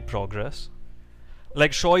really podium. made progress.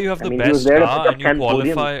 Like, sure, you have I the mean, he was best there to car pick up and you 10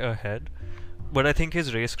 podiums. qualify ahead, but I think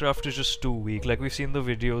his racecraft is just too weak. Like, we've seen the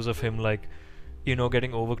videos of him, like,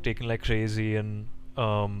 getting overtaken like crazy. And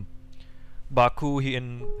Baku,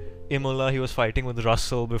 in Imola, he was fighting with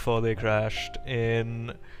Russell before they crashed.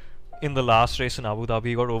 In the last race in Abu Dhabi,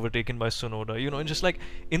 he got overtaken by Sonoda. And just like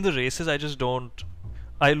in the races,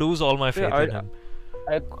 I lose all my faith in him.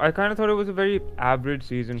 I kind of thought it was a very average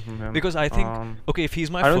season from him. Because I think, okay, if he's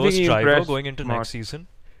my I don't think first he driver impressed going into much. next season,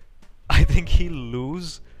 I think he'll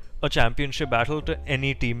lose a championship battle to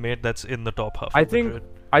any teammate that's in the top half I of the think grid.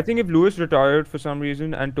 I think if Lewis retired for some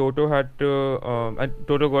reason and Toto had to and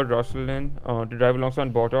Toto got Russell in to drive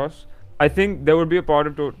alongside Bottas, I think there would be a part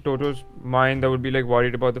of Toto's mind that would be like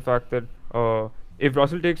worried about the fact that if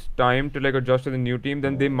Russell takes time to like adjust to the new team,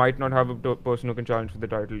 then they might not have a person who can challenge for the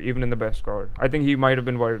title, even in the best car. I think he might have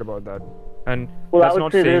been worried about that, and Well, I that's would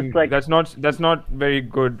not say there's, saying like- that's not very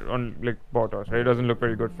good on like Bottas. Right? It doesn't look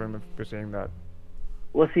very good for him if you're saying that.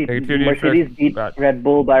 Well, see, Like, if you're Mercedes impressed, beat bad. Red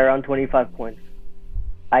Bull by around 25 points.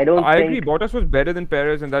 I don't I think. agree. Bottas was better than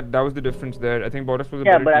Perez, and that was the difference there. I think Bottas was a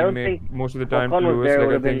Yeah, better but I don't teammate think most of the time to Ocon was Lewis. there Like I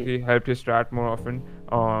would've think been- he helped his strat more often.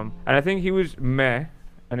 And I think he was meh,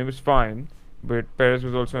 and it was fine. But Perez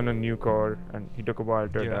was also in a new car, and he took a while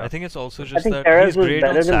to Yeah, I adapt. think it's also just think that Perez he's was great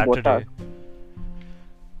better on than Saturday, Bottas.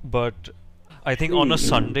 but I think on a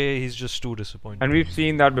Sunday he's just too disappointing. And we've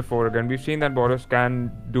seen that before again. We've seen that Bottas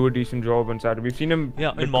can do a decent job on Saturday. We've seen him. Yeah,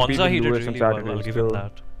 like, in compete Monza with he did Lewis on really well. I'll Saturdays, give him so,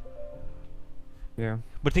 that. Yeah.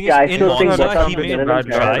 But thing Yeah, I is, in still think Monza Bottas he was made better than bad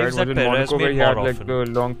Perez, luck, drives right? that Was it Perez Monaco where made he more had like often.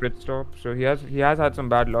 the long pit stop? So he has had some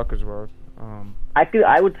bad luck as well.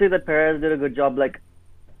 I would say that Perez did a good job, like,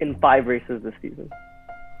 in 5 races this season.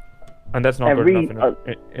 And that's not Every, good enough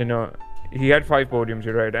in a. He had 5 podiums,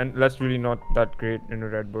 you're right, and that's really not that great in a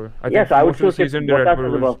Red Bull. I Yes, think I would most still of the say season the Red Bottas Bull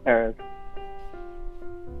was above Perez.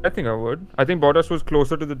 I think I would. I think Bottas was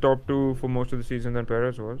closer to the top 2 for most of the season than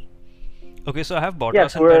Perez was. Okay, so I have Bottas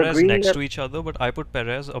Yes, and we're Perez agreeing next that- to each other, but I put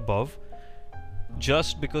Perez above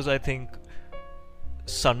just because I think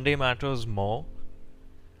Sunday matters more.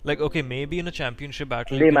 Like, okay, maybe in a championship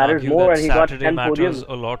battle Sunday you can matters argue more that and he got Saturday 10 matters podiums.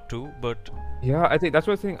 a lot too, but Yeah, I think that's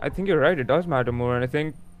what I think you're right. It does matter more, and I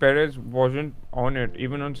think Perez wasn't on it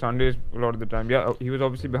even on Sundays a lot of the time. Yeah, he was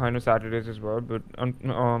obviously behind on Saturdays as well, but on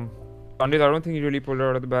Sundays I don't think he really pulled it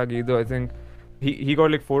out of the bag either. I think he got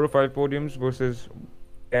like 4 or 5 podiums versus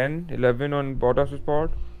 10, 11 on Bottas' part.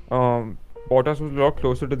 Bottas was a lot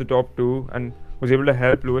closer to the top 2 and was able to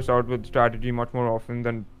help Lewis out with strategy much more often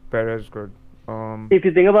than Perez could. If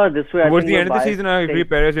you think about it this way, I Towards think the we're end of the biased season, I to agree, think-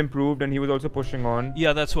 Perez improved and he was also pushing on.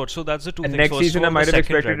 yeah, that's what. So that's the two And things. next First season of I all, might the have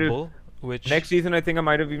second expected Red it- Bull, which Next season, I think I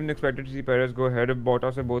might have even expected to see Perez go ahead of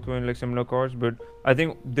Bottas if both were in like similar cars. But I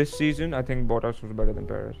think this season, I think Bottas was better than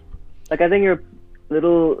Perez. Like, I think you're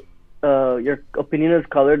little your opinion is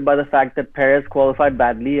colored by the fact that Perez qualified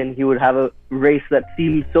badly and he would have a race that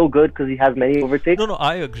seems so good because he has many overtakes. No,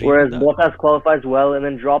 I agree Whereas with that. Bottas qualifies well and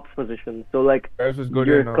then drops position. So like Perez was good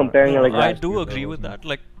you're in, comparing it No, like I that. do agree with that.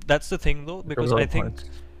 Like that's the thing though, because I think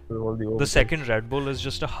the second Red Bull is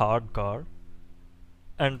just a hard car,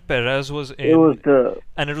 and Perez was It was in,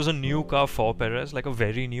 and it was a new car for Perez, like a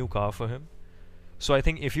very new car for him. So I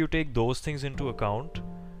think if you take those things into account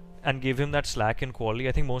and give him that slack in quali,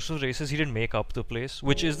 I think most of the races he didn't make up the place,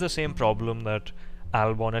 which is the same problem that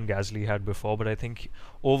Albon and Gasly had before. But I think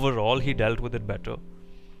overall he dealt with it better.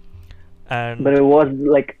 And but it was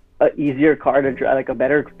like a easier car to drive, like a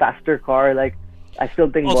better, faster car. Like I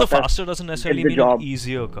still think also Bottas faster doesn't necessarily the mean job. an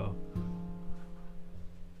easier car.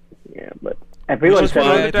 Yeah, but everyone Which is said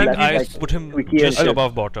why I that think that's I like put him Vicky just and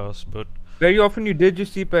above Bottas. But very often you did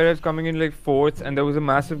just see Perez coming in like fourth, and there was a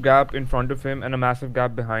massive gap in front of him and a massive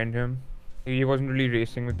gap behind him. He wasn't really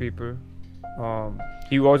racing with people.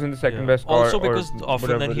 He was in the second best car. also or because often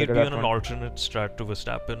whatever, then like he'd at be that on an point. alternate strat to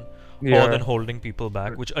Verstappen, Yeah. or then holding people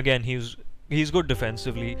back. Which again he's good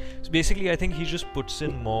defensively. So basically, I think he just puts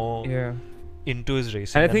in more Yeah. into his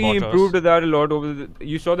racing. And I think he Bottas- improved at that a lot over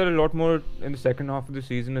you saw that a lot more in the second half of the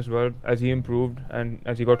season as well, as he improved and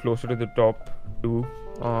as he got closer to the top two.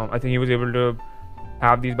 I think he was able to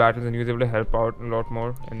have these battles and he was able to help out a lot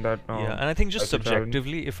more in that. Yeah, and I think just title challenge.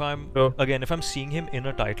 subjectively, if I'm So- if I'm seeing him in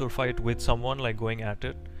a title fight with someone like going at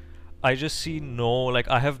it, I just see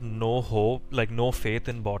I have no hope, like no faith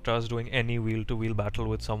in Bottas doing any wheel-to-wheel battle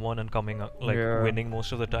with someone and coming up, Yeah. winning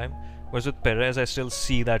most of the time. Whereas with Perez, I still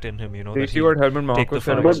see that in him, So you that see he'll what Helmut take Marko the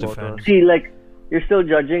said fights, about defend. Bottas. see, like you're still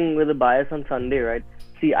judging with a bias on Sunday, right?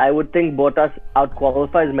 See, I would think Bottas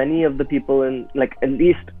outqualifies many of the people in like at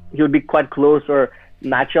least he would be quite close or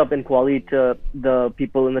match up in quality to the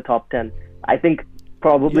people in the top 10. I think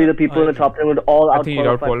probably Yeah, the people I in the agree. top 10 would all I think he'd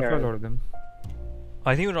outqualify outqualify a Perez. lot of them.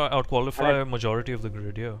 I think he would outqualify a majority of the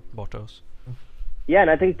grid, yeah, Bottas. Yeah, and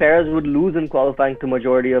I think Perez would lose in qualifying to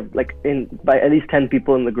majority of like in by at least 10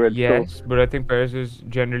 people in the grid. Yes, but I think Perez is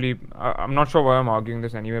generally. I'm not sure why I'm arguing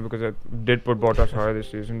this anyway because I did put Bottas higher this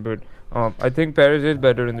season, but I think Perez is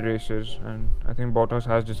better in the races, and I think Bottas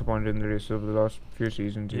has disappointed in the races over the last few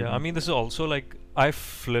seasons. Yeah, I mean this is also like I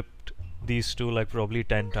flipped these two like probably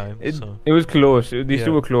 10 times. It was close. These Yeah.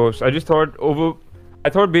 two were close. I just thought I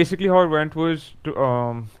thought basically how it went was to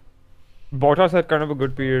Bottas had kind of a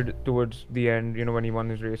good period towards the end, when he won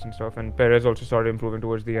his race and stuff, and Perez also started improving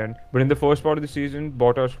towards the end. But in the first part of the season,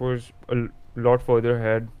 Bottas was a lot further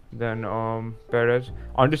ahead than Perez.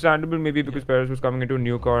 Understandable, maybe because Perez was coming into a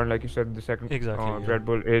new car, and like you said, the second Exactly, yeah. Red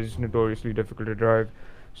Bull is notoriously difficult to drive.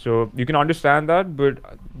 So you can understand that, but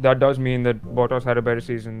that does mean that Bottas had a better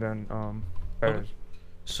season than Perez.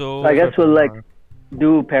 So I guess we'll like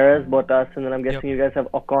do Perez, Bottas, and then I'm guessing Yep. you guys have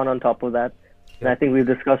Ocon on top of that. And I think we've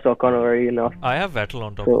discussed Ocon already enough. I have Vettel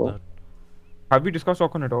on top So- of that. Have we discussed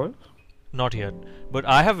Ocon at all? Not yet, but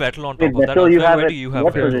I have Vettel on top Wait, of that. Vettel, you Advait, have where it. do you have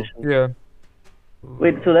What Vettel? position? Yeah,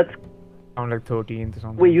 Wait, so that's around like 13th or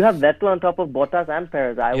something. wait. You have Vettel on top of Bottas and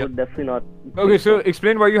Perez. I Yep. would definitely not. Okay, so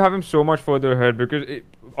explain why you have him so much further ahead, because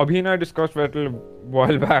Abhi and I discussed Vettel a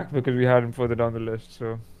while back because we had him further down the list.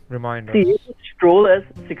 So remind us. See, you put Stroll as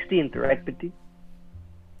 16th, right, Pitti?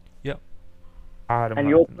 Yeah, And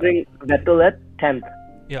you're putting Vettel at 10th.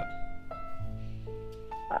 yeah.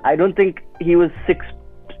 I don't think he was 6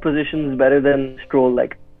 positions better than Stroll,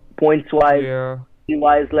 like points wise, Yeah,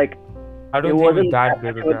 like I it don't think it wasn't was that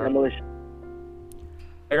big much a of a gap. demolition.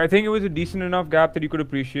 Like, I think it was a decent enough gap that you could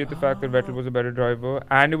appreciate the fact that Vettel was a better driver,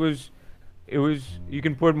 and it was you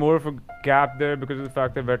can put more of a gap there because of the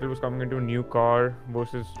fact that Vettel was coming into a new car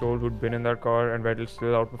versus Stroll, who'd been in that car, and Vettel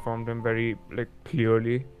still outperformed him very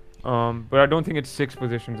clearly. But I don't think it's 6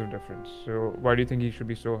 positions of difference. So why do you think he should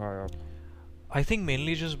be so high up? I think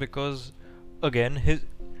mainly just because, again,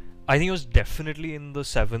 I think he was definitely in the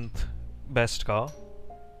 7th best car.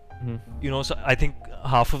 So I think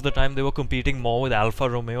half of the time they were competing more with Alfa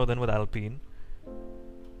Romeo than with Alpine.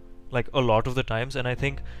 Like a lot of the times, and I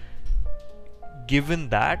think given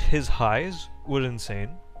that, his highs were insane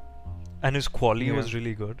and his quali Yeah. was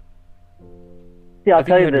really good. See, I I'll think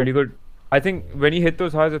tell he you had this. really good. I think when he hit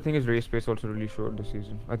those highs, I think his race pace also really showed this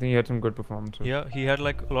season. I think he had some good performances. Yeah, he had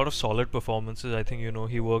like a lot of solid performances. I think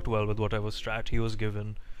he worked well with whatever strat he was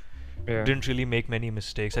given. Yeah. Didn't really make many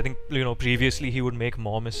mistakes. I think previously he would make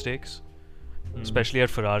more mistakes, especially at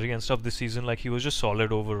Ferrari and stuff. This season, like he was just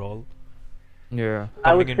solid overall. Yeah.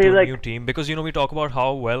 I Coming would into say a like new team, because we talk about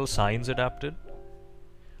how well Sainz adapted.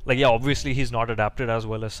 Like, yeah, obviously he's not adapted as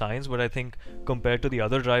well as Sainz, but I think compared to the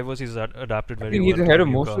other drivers, he's adapted I very think well he's to ahead the of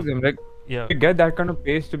new most car. of them. Like, Yeah. you get that kind of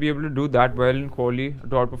pace to be able to do that well in quali,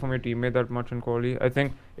 to outperform your teammate that much in quali. I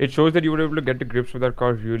think it shows that you were able to get to grips with that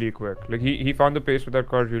car really quick. Like he found the pace with that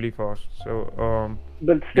car really fast. So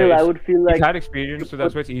But yeah, still, I would feel he's like had you experience, so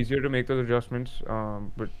that's put why it's easier to make those adjustments.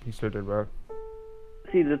 But he still did well.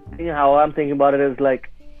 see the thing how I'm thinking about it is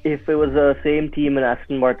like if it was the same team in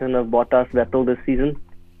Aston Martin of Bottas Vettel this season,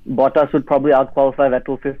 Bottas would probably outqualify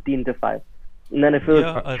Vettel 15-5. And then if it was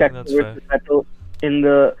Yeah, I think Checo that's fair. versus Vettel in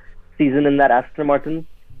the season in that Aston Martin,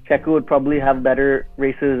 Checo would probably have better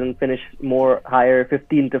races and finish more higher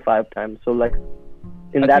 15-5 times. So like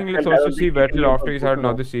in I that think let's sense, I also don't see think you can Vettel make after a he's had personal.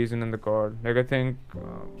 another season in the car. Like I think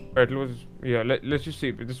Vettel was let's just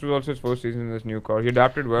see. This was also his first season in this new car. He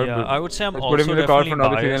adapted well, Yeah, but I would say I'm let's put him also in the car for definitely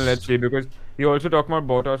another season. Let's biased. see, because he also talking about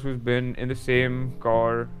Bottas, who's been in the same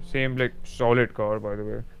car, same like solid car by the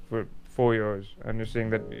way, for 4 years, and you're saying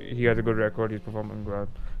that he has a good record. He's performing well.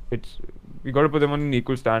 It's we got to put them on an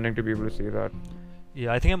equal standing to be able to say that.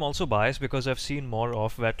 Yeah, I think I'm also biased because I've seen more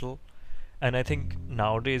of Vettel, and I think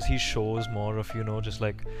nowadays he shows more of, just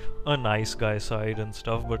like a nice guy side and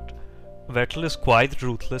stuff, but Vettel is quite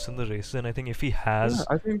ruthless in the races, and I think if he Yeah, has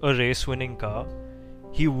I think a race winning car,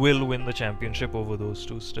 he will win the championship over those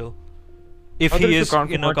two still. If other he issue is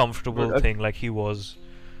can't in a much, comfortable but thing like he was,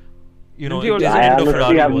 didn't he in also Yeah, the get I end of into honestly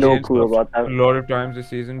Ferrari have was no also clue perfect. about that. a lot of times this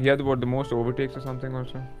season. He had the most overtakes or something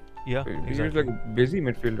also. Yeah, He was exactly. like a busy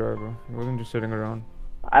midfield driver. He wasn't just sitting around.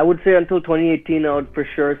 I would say until 2018, I would for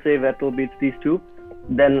sure say Vettel beats these two.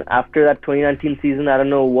 Then after that 2019 season, I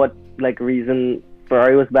don't know what like reason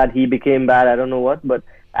Ferrari was bad. He became bad. I don't know what. But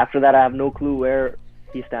after that, I have no clue where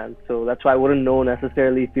he stands. So that's why I wouldn't know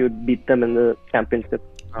necessarily if he would beat them in the championship.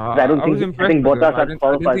 'Cause I don't I was think I impressed think with him. Bottas I has didn't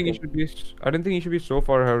qualified think he him. should be. I didn't think he should be so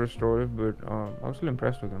far ahead of Stroll, but I was still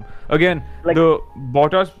impressed with him. Again, Like the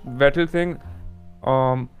Bottas Vettel thing.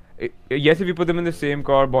 Yes, if you put them in the same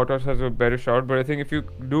car, Bottas has a better shot. But I think if you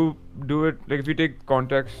do it, like if you take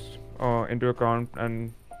context into account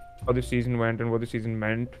and how the season went and what the season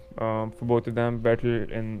meant for both of them, Vettel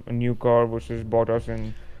in a new car versus Bottas in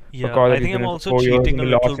a Yeah, car I that he's think been I'm in for also 4 years in cheating a the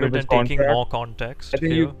little last year of bit his and taking contract. more I context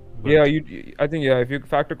think here, yeah, but I think if you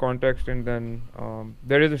factor context in, then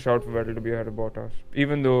there is a shout for Vettel to be ahead of Bottas,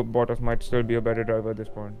 even though Bottas might still be a better driver at this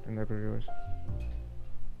point in their careers.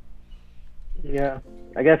 yeah,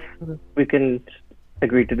 I guess we can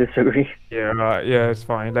agree to disagree. Yeah, it's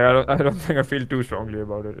fine. Like I don't think I feel too strongly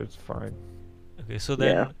about it. It's fine. okay, so Yeah,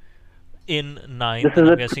 then in this ninth, is and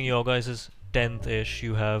I'm a. guessing your guys is 10th-ish,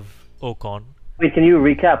 you have Ocon. Wait, can you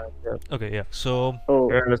recap? Yeah, Okay, yeah. So Oh,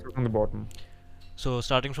 let's go from the bottom.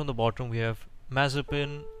 starting from the bottom, we have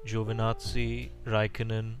Mazepin, Giovinazzi,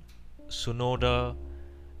 Raikkonen, Tsunoda,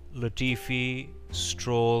 Latifi,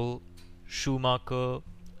 Stroll, Schumacher,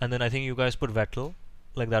 and then I think you guys put Vettel.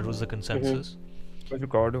 Like that was the consensus. Where's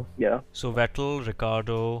Ricardo? yeah, So Vettel,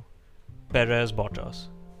 Ricardo, Perez, Bottas.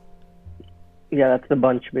 yeah, that's the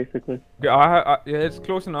bunch basically. Yeah, yeah, it's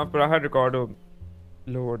close enough, but I had Ricardo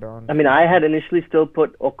lower down. I mean, I had initially still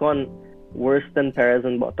put Ocon worse than Perez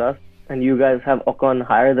and Bottas, and you guys have Ocon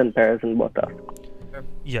higher than Perez and Bottas.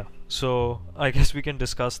 Yeah. So I guess we can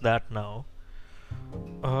discuss that now.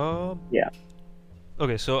 Yeah.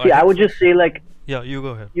 Okay, so See, I think would just say like yeah, you go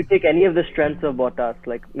ahead. you take any of the strengths of Bottas,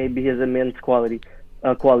 like maybe his immense quality,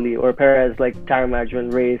 or Perez like tire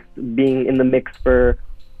management, race, being in the mix for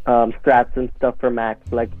strats and stuff for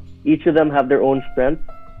Max. Like each of them have their own strengths.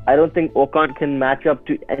 I don't think Ocon can match up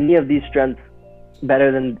to any of these strengths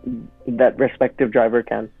better than that respective driver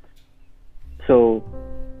can. So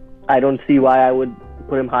I don't see why I would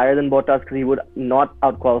put him higher than Bottas, because he would not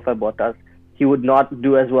outqualify Bottas. He would not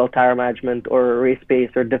do as well tire management or race pace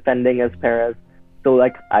or defending as Perez. So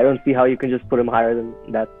like I don't see how you can just put him higher than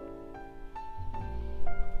that.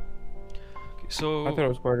 Okay, so I thought I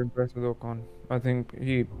was quite impressed with Ocon. I think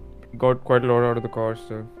he got quite a lot out of the car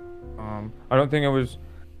still. I don't think it was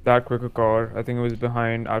that quick a car. I think it was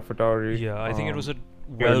behind AlphaTauri. yeah, I think it was a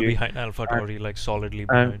well clearly. behind AlphaTauri, like solidly and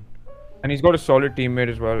behind. and he's got a solid teammate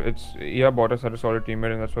as well. Bottas had a solid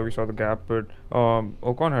teammate, and that's why we saw the gap. But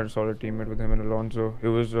Ocon had a solid teammate with him and Alonso. It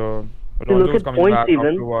was Alonso was at coming points back after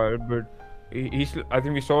even. a while, but I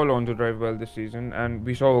think we saw Alonso drive well this season, and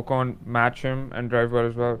we saw Ocon match him and drive well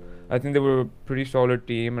as well. I think they were a pretty solid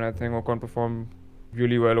team, and I think Ocon performed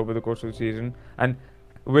really well over the course of the season. And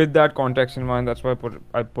with that context in mind, that's why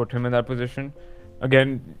I put him in that position.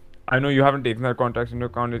 Again, I know you haven't taken that context into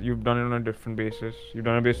account. You've done it on a different basis. You've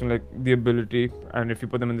done it based on like the ability, and if you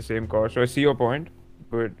put them in the same car. So I see your point,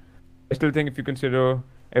 but I still think if you consider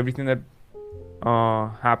everything that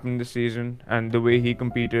happened this season, and the way he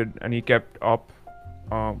competed and he kept up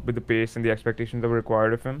with the pace and the expectations that were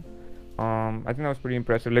required of him. I think that was pretty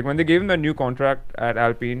impressive. Like when they gave him that new contract at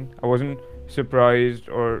Alpine, I wasn't surprised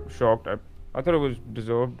or shocked. I thought it was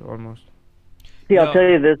deserved almost. See, I'll Yeah. tell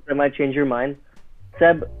you this, that might change your mind.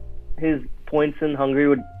 Seb, his points in Hungary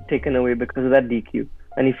were taken away because of that DQ,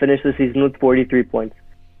 and he finished the season with 43 points.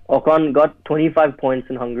 Ocon got 25 points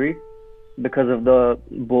in Hungary because of the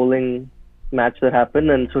bowling match that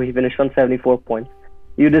happened, and so he finished on 74 points.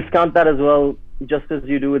 You discount that as well, just as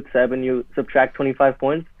you do with Seb, and you subtract 25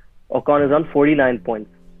 points. Ocon is on 49 points.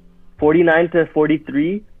 49 to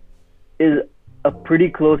 43 is a pretty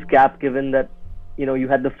close gap, given that you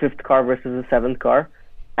had the fifth car versus the seventh car,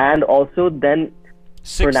 and also then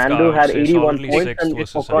Sixth Fernando car, had so 81 solidly points sixth and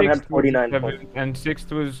versus Ocon had seventh. 49 Seventh, points. and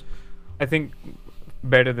sixth was, I think,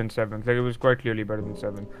 better than seventh. Like it was quite clearly better than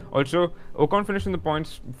seventh. Also, Ocon finished in the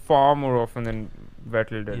points far more often than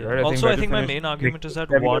Vettel did. Yeah. Right? Also, I Vettel think my finished, main like, argument is that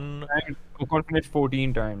 7 one. times, Ocon finished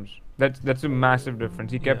 14 times. That's a massive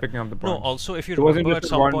difference. He kept Yeah. picking up the No, points. also if you It wasn't remember, at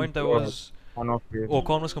just a some one, point there was one-off race.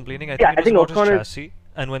 Ocon was complaining. I Yeah, think it I think was about Ocon his is- chassis,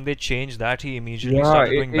 and when they changed that, he immediately Yeah,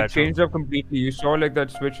 started doing it better. changed up completely. You saw like that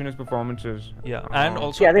switch in his performances. Yeah, and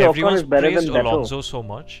also Yeah, I think Ocon everyone's is better than praised Vettel. Alonso so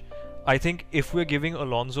much. I think if we're giving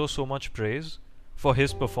Alonso so much praise for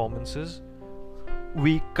his performances,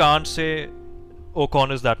 we can't say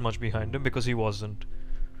Ocon is that much behind him, because he wasn't.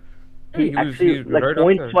 He was- Actually, he's like right up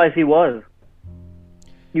points there. wise, he was.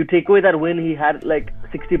 You take away that win, he had like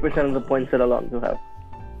 60% of the points that Alonso have.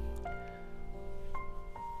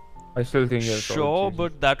 I still think he had a solid Sure, season.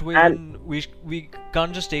 but that way And- then we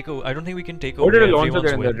can't just take away. I don't think we can take What away did Alonso everyone's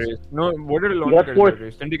get in that wins. race? No, what did Alonso got get in fourth. that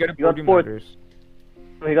race? Didn't he get a He got podium in fourth. that race?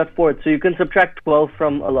 So he got fourth. So you can subtract 12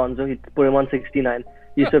 from Alonso. He put him on 69.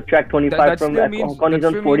 You Yeah, subtract 25 that from still means- Ocon. that He's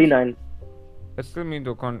on still means- 49. That still means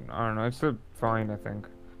Ocon. I don't know. It's still fine. I think.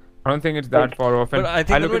 I don't think it's that But- far off. But And I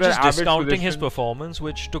think look we're at the just average discounting his position. performance,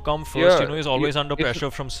 which to come first, Yeah, he's always yeah, under it's-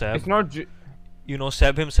 pressure from Seb. It's not.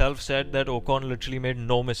 Seb himself said that Ocon literally made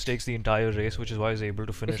no mistakes the entire race, which is why he's able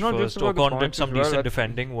to finish not first. just about the Ocon did points some as well, decent that's-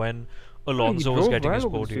 defending when He Alonso was drove getting well his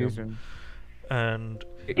over the podium. season. And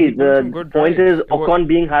He won some The good point rides. is It wa- Ocon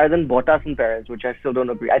being higher than Bottas and Perez, which I still don't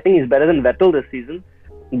agree. I think he's better than Vettel this season,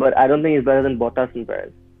 but I don't think he's better than Bottas and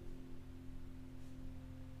Perez.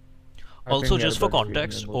 I also, think he had just a for better season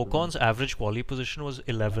context, than both of them. Ocon's average quali position was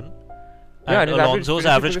 11, Yeah, and and his average Alonso's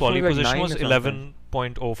finishing average quali position was position like was 9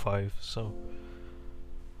 or 11.05. So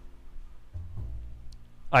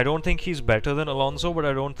I don't think he's better than Alonso, but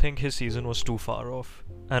I don't think his season was too far off.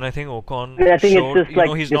 And I think Ocon I think it's showed, just,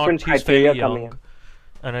 like, he's different he's criteria fairly coming young, in.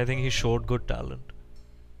 and I think he showed good talent.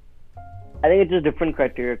 I think it's just different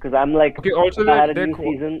criteria because I'm like, Okay, also if I had a their new qu-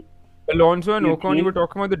 season. Alonso and Your Ocon, you were team-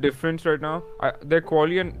 talking about the difference right now. Their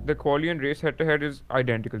quali and race head to head is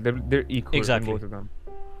identical. They're equal Exactly. in both of them.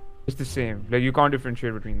 It's the same. Like you can't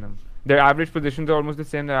differentiate between them. Their average positions are almost the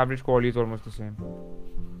same. Their average quali is almost the same.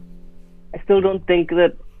 I still don't think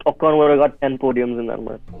that Ocon would have got 10 podiums in that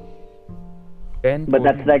one. 10 But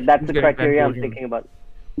that's podiums. the Who's getting 10 criteria I'm podiums? thinking about.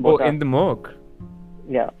 Oh, Bottas. in the Merc.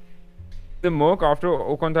 Yeah. The Merc after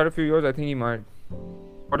Ocon's had a few years, I think he might.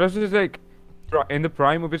 Bottas is like in the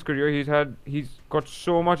prime of his career. He's got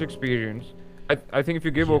so much experience. I think if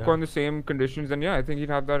you give Yeah. Ocon the same conditions, then yeah, I think he'd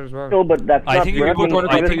have that as well. No, but that's I not. think we're if not you being put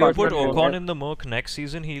I I think think you you put put Ocon in the Merc next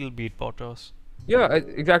season, he'll beat Bottas. Yeah,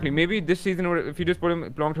 exactly. Maybe this season, if you just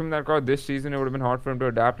belonged him in that car this season, it would have been hard for him to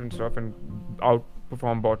adapt and stuff and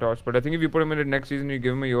outperform Bottas. But I think if you put him in it next season, you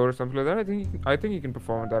give him a year or something like that, I think he can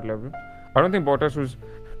perform at that level. I don't think Bottas was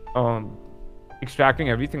extracting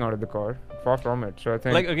everything out of the car. Far from it. So I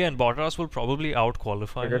think Like again, Bottas will probably out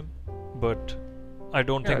qualify Okay. him, but I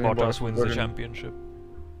don't Yeah, think I think Bottas Bottas wins will the win. championship.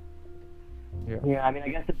 Yeah, I mean, I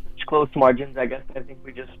guess it's such close margins. I guess I think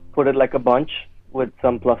we just put it like a bunch with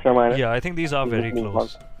some plus or minus. Yeah, I think these are We very just move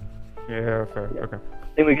close. yeah, fair. Okay.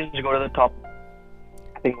 I think we can just go to the top.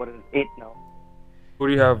 I think what is it, 8 now. Who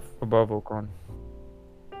do you have above Ocon?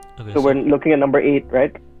 Okay, So we're looking at number 8,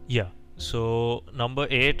 right? yeah. So number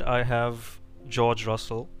 8, I have George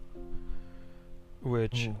Russell,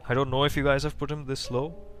 which Ooh. I don't know if you guys have put him this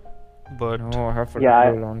low, but No, I have Yeah,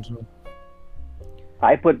 Fernando Alonso.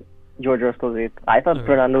 I put George Russell's 8th. I thought Okay.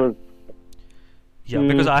 Fernando was. yeah,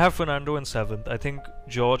 because I have Fernando in 7th. I think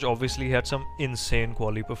George obviously had some insane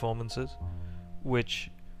quali performances,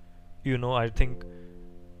 which, I think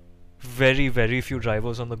very, very few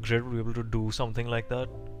drivers on the grid will be able to do something like that,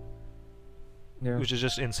 Yeah. which is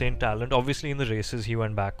just insane talent. Obviously, in the races, he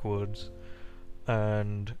went backwards,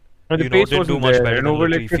 and No, the you pace didn't do wasn't much there. better And than over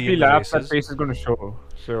like Latifi 50 in the laps, that races. pace is going to show.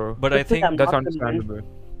 So But I Listen, think I'm that's not convinced. understandable.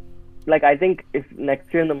 like I think if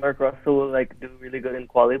next year in the Merc Russell will like do really good in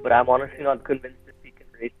quali, but I'm honestly not convinced if he can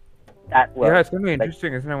race that well. Yeah, it's gonna be Like,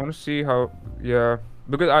 interesting, isn't it? I want to see how. Yeah,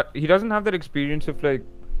 because he doesn't have that experience of like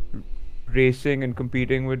racing and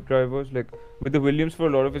competing with drivers. Like with the Williams for a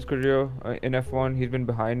lot of his career in F1, he's been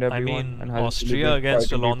behind I everyone mean, and hasn't really Austria been against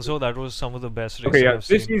fighting people. Alonso, that was some of the best Okay, racing yeah, I've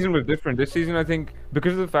this seen. season was different. This season, I think,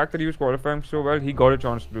 because of the fact that he was qualifying so well, he got a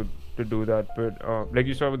chance to do that. But like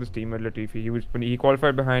you saw with his teammate Latifi, when he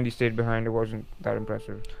qualified behind, he stayed behind. It wasn't that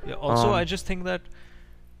impressive. Yeah, also, I Um, just think that,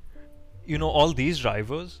 all these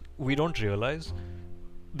drivers, we don't realize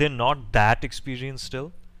they're not that experienced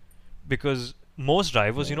still, because most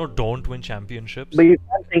drivers, don't win championships. but you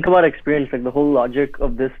can't think about experience. Like the whole logic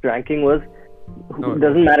of this ranking was, no,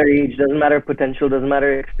 doesn't matter age, doesn't matter potential, doesn't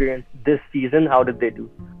matter experience. This season, how did they do?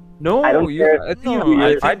 No, I don't care. I think No,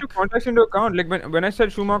 I I think- took context into account. Like when I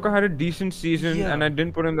said Schumacher had a decent season Yeah. and I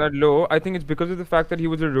didn't put him that low, I think it's because of the fact that he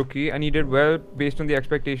was a rookie and he did well based on the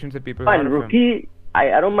expectations that people had Fine, of him. rookie.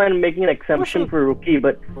 I don't mind making an exemption sure. for rookie,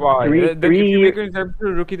 but Why? three Then if three you make years. an exception for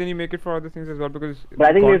a rookie, then you make it for other things as well because. But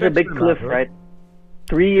I think there's a context big will cliff, matter. right?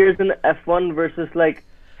 3 years in F1 versus like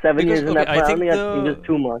 7 Because, years in okay, I F1. I think don't think that the- changes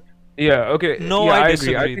too much. Yeah. Okay. No, yeah, I agree.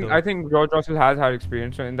 disagree, though. I think George Russell has had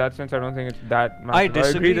experience, so in that sense, I don't think it's that massive. I agree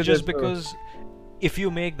disagree that just there's a- because if you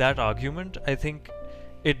make that argument, I think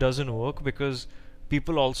it doesn't work, because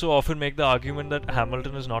people also often make the argument that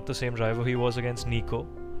Hamilton is not the same driver he was against Nico,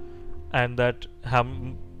 and that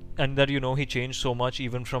he changed so much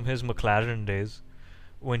even from his McLaren days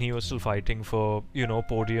when he was still fighting for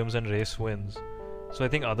podiums and race wins. So I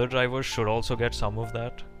think other drivers should also get some of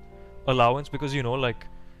that allowance, because like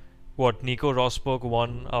what Nico Rosberg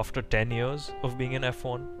won after 10 years of being in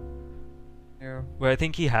F1, Yeah. where I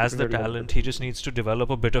think he has the Very well. talent. He just needs to develop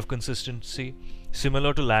a bit of consistency,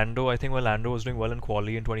 similar to Lando. I think Lando was doing well in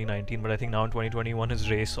quali in 2019, but I think now in 2021 his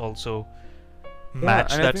race also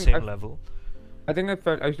matched and I that think same level. I think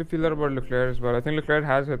I used to feel that about Leclerc as well. I think Leclerc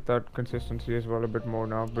has hit that consistency as well a bit more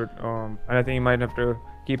now, but and I think he might have to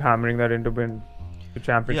keep hammering that in to win the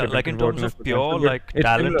championship. and like in convert terms on of his pure, potential, but like, it's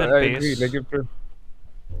talent similar, and I agree, pace. like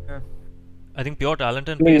yeah. I think pure talent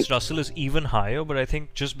and I mean- pace, Russell is even higher, but I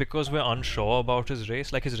think just because we're unsure about his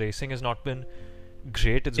race, like his racing has not been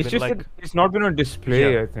great. It's It's been just like that it's not been on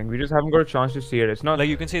display. Yeah. I think we just haven't got a chance to see it. It's not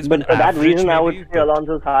you can say it's But been for that average reason, I would maybe, say but-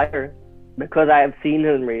 Alonso's higher because I have seen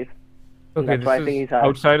him race. okay. that's why I This think is he's high.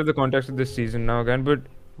 outside of the context of this season now again, but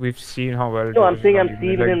we've seen how well. No, I'm George saying has I'm done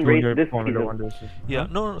seeing even, him race junior this Formula season. One races. Yeah, Huh?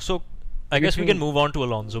 no, so I Do you guess we can think- move on to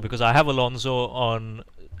Alonso, because I have Alonso on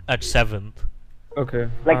at 7th. Okay.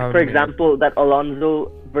 Like I for haven't made it. example, that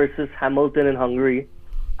Alonso versus Hamilton in Hungary,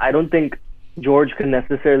 I don't think George can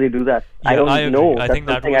necessarily do that. I Yeah, don't agree. know. I That's think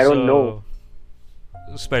that something was I don't know.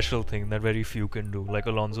 a special thing that very few can do. Like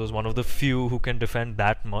Alonso is one of the few who can defend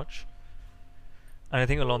that much. And I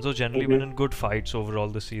think Alonso's generally been in good fights overall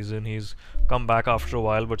this season. He's come back after a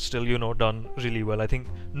while, but still, done really well. I think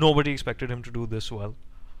nobody expected him to do this well.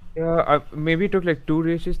 Yeah, maybe it took like 2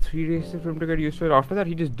 races, 3 races for him to get used to it. After that,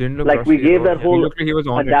 he just didn't look Like we rusty at gave all. that He whole looked like he was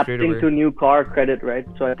on it straight adapting away. to new car credit, right?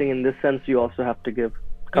 So I think in this sense, you also have to give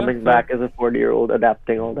coming fair. back as a 40-year-old,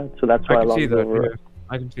 adapting all that. So that's I why can see Alonso. that. over- Yeah,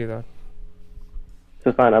 I can see that.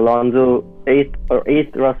 So fine, Alonso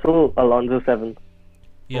 8th, Russell, Alonso 7th.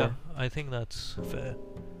 Yeah, I think that's fair.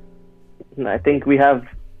 And I think we have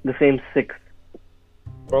the same 6th.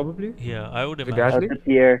 Probably. Yeah, I would The imagine. Gasly? That's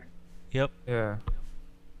Pierre. Yep. Yeah.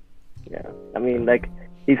 Yeah, I mean, like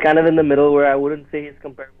he's kind of in the middle where I wouldn't say he's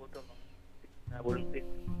comparable to Alonso. I wouldn't say.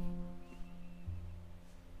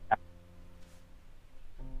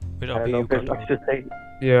 Wait, I don't Abhi, know you if there's cut much out. to say.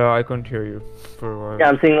 Yeah, I couldn't hear you for a while. Yeah,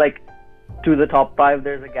 I'm saying like to the top 5,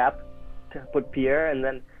 there's a gap to put Pierre, and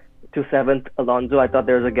then to 7th, Alonso. I thought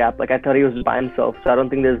there was a gap. Like I thought he was by himself, so I don't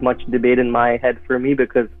think there's much debate in my head for me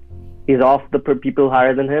because he's off the people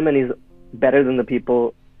higher than him, and he's better than the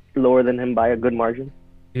people lower than him by a good margin.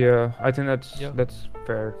 Yeah, I think that's Yeah. that's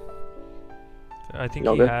fair. I think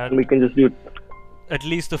No, he this, had we can just do. at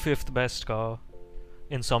least the 5th best car.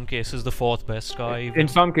 In some cases, the 4th best car. Even. In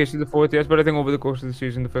some cases, the 4th, yes, but I think over the course of the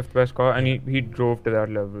season, the 5th best car, and he drove to that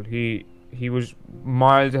level. He was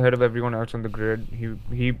miles ahead of everyone else on the grid.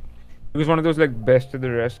 He was one of those like best of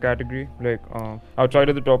the rest category, like outside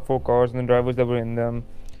of the top 4 cars and the drivers that were in them.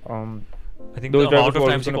 I think those the amount drivers of were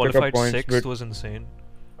times he always gonna qualified pick up points, 6th but- was insane.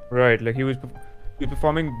 Right, like he was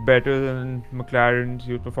performing better than McLaren's.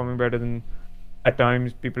 He was performing better than at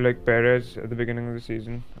times people like Perez at the beginning of the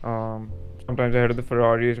season. Sometimes ahead of the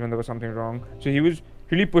Ferraris when there was something wrong. So he was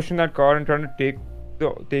really pushing that car and trying to take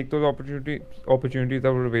those opportunities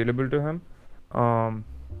that were available to him.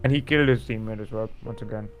 And he killed his teammate as well. Once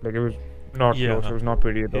again, like it was not Yeah, close. It was not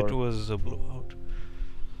pretty at it all. was a blowout.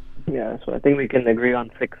 Yeah, so I think we can agree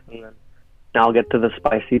on 6, and then now I'll get to the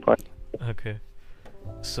spicy part. Okay.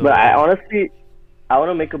 So But I honestly, I want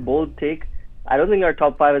to make a bold take. I don't think our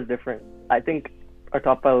top 5 is different. I think our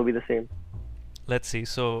top 5 will be the same. let's see.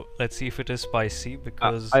 So let's see if it is spicy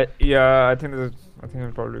because I think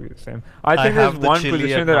it'll probably be the same. I I think there's have the one chili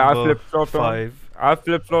position at that I number flip-flopped on. 5. I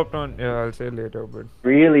flip-flopped on. Yeah, I'll say later, but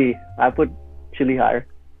Really, I put chili higher.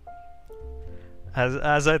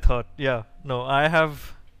 As I thought. Yeah. No, I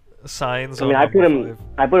have signs I on mean, number 5.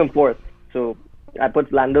 I put him 4th. So I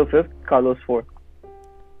put Lando 5th, Carlos 4th.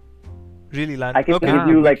 Really, Land. I can Okay, give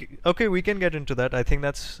you we like okay, we can get into that. I think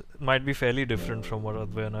that's might be fairly different from what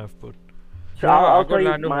Advay and I've put. So yeah, I'll I've tell got you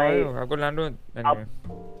Lando my higher. I've got Lando anyway.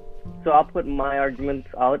 I'll put my arguments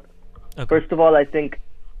out. Okay. First of all, I think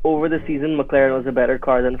over the season McLaren was a better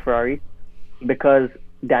car than Ferrari because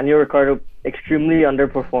Daniel Ricciardo extremely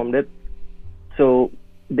underperformed it. So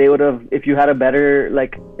they would have, if you had a better,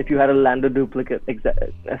 like if you had a Lando duplicate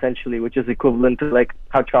essentially, which is equivalent to like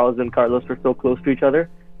how Charles and Carlos were so close to each other,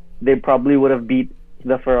 they probably would have beat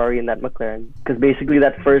the Ferrari in that McLaren. Because basically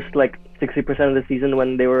that first like 60% of the season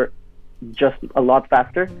when they were just a lot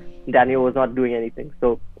faster, Daniel was not doing anything.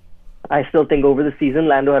 So I still think over the season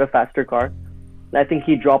Lando had a faster car. I think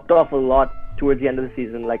he dropped off a lot towards the end of the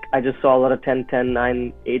season. Like I just saw a lot of 10, 10,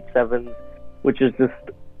 9, 8, 7s, which is just,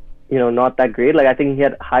 you know, not that great. Like I think he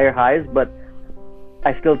had higher highs, but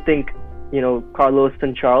I still think, you know, Carlos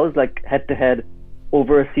and Charles, like head to head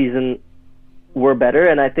over a season were better.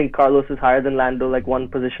 And I think Carlos is higher than Lando, like one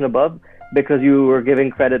position above, because you were giving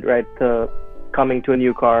credit, right, to coming to a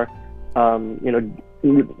new car, you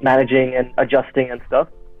know, managing and adjusting and stuff.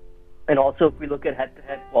 And also, if we look at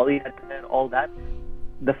head-to-head, quality head-to-head, all that,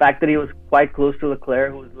 the fact that he was quite close to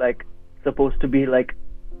Leclerc, who's like supposed to be like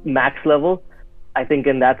max level, I think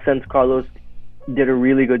in that sense, Carlos did a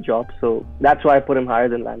really good job. So that's why I put him higher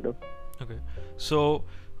than Lando. Okay. So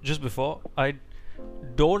just before, I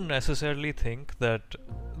don't necessarily think that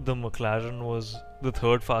the McLaren was the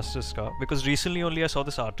third fastest car because recently only I saw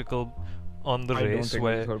this article on the I don't race think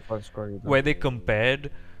where it's her first car either. where they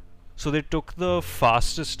compared. So they took the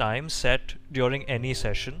fastest time set during any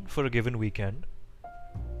session for a given weekend,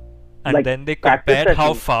 and Like then they practice compared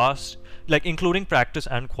how sessions. fast, like including practice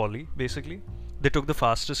and quali, basically. They took the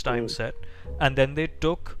fastest time set, and then they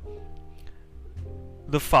took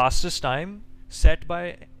the fastest time set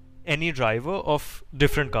by any driver of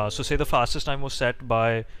different cars. So say the fastest time was set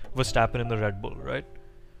by Verstappen in the Red Bull, right?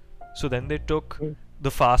 So then they took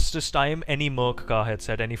the fastest time any Merc car had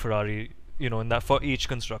set, any Ferrari, you know, in that for each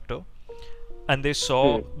constructor, and they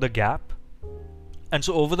saw the gap. And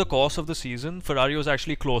so over the course of the season, Ferrari was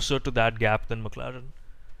actually closer to that gap than McLaren.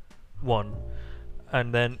 One.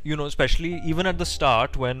 And then, you know, especially even at the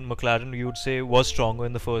start when McLaren, you would say, was stronger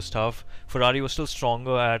in the first half, Ferrari was still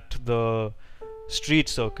stronger at the street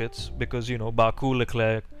circuits because, you know, Baku,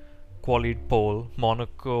 Leclerc qualied pole,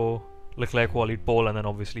 Monaco, Leclerc qualied pole, and then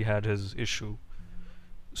obviously had his issue.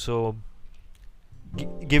 So,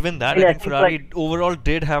 given that, Yeah, I I think think, Ferrari like- overall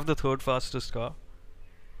did have the third fastest car.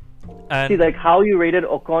 And See, like how you rated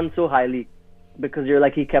Ocon so highly, because you're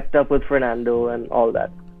like he kept up with Fernando and all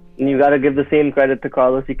that. And you gotta give the same credit to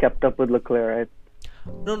Carlos. He kept up with Leclerc,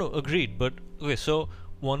 right? no, agreed. But okay, so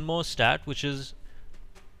one more stat, which is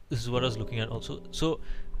this is what I was looking at also. So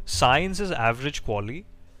Sainz's average quali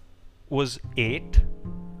was 8,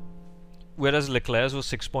 whereas Leclerc's was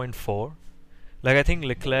 6.4. Like I think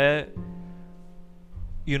Leclerc,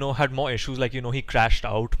 you know, had more issues. Like, you know, he crashed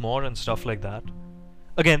out more and stuff like that.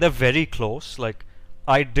 Again, they're very close. Like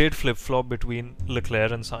I did flip flop between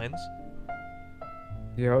Leclerc and Sainz.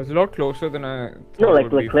 Yeah, it was a lot closer than I thought No, it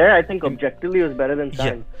like would be. Leclerc, I think objectively was better than Yeah,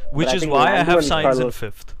 Sainz. which But I is think why I Lando have and Sainz in Carlos-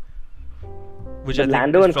 5th. Which But I think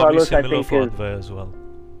Lando is and probably Carlos, I similar think, for is- Advay as well.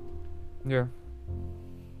 Yeah.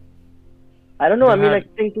 I don't know. They I mean, had-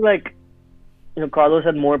 I think like, you know, Carlos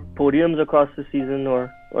had more podiums across the season,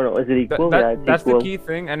 or no, is it equal? Yeah, it's That's equal. the key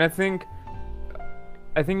thing, and I think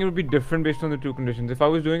it would be different based on the two conditions. If I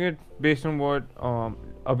was doing it based on what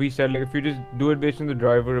Abhi said, like if you just do it based on the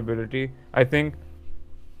driver ability, I think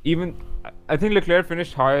Leclerc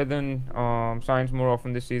finished higher than Sainz more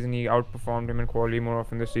often this season. He outperformed him in quality more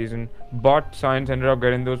often this season, but Sainz ended up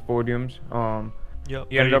getting those podiums. Yeah,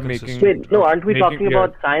 He ended very up making- consistent. Wait, no, aren't we Making- talking yeah.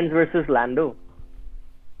 about Sainz versus Lando?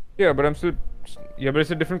 Yeah, but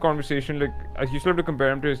it's a different conversation. Like, you still have to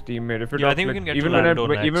compare him to his teammate. If you're Yeah, I talking, think we like, can get to even Lando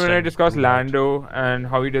when I, even next when I and discuss do that. Lando and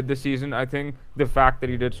how he did this season, I think the fact that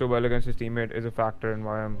he did so well against his teammate is a factor in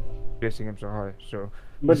why I'm placing him so high. So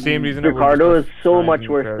But the same reason I would Ricardo is discuss so Sainz much and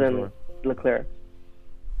worse Leclerc as than well. Leclerc.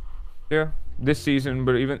 Yeah, this season,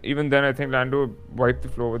 but even then, I think Lando wiped the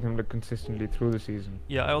floor with him like consistently through the season.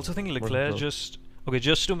 Yeah, I also think Leclerc close.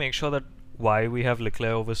 just to make sure that why we have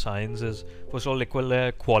Leclerc over Sainz is, first of all,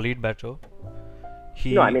 Leclerc qualied better.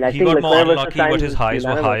 No, I mean, I he think got more Leclerc versus unlucky, Sainz but his is highs were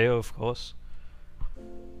unanimous. higher, of course.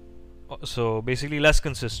 So basically less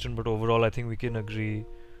consistent, but overall I think we can agree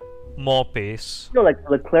more pace. No, like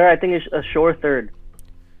Leclerc, I think is a sure third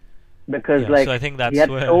because Yeah, like so I think that's he had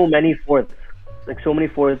where so many fourths, like so many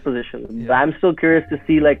fourth positions. But Yeah. I'm still curious to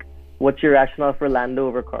see like what's your rationale for Lando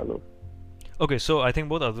over Carlos. Okay, so I think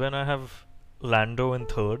both Adve and I have Lando in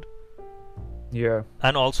third, Yeah,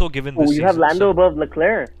 and also given Oh, this you have season, Lando so- above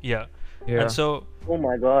Leclerc. yeah. yeah. And so Oh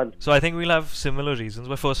my God. I think we'll have similar reasons.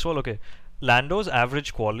 But first of all, okay, Lando's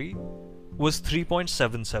average quali was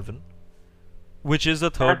 3.77, which is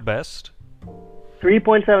the third Huh? best.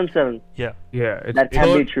 3.77. Yeah, Yeah, it's, That it's can't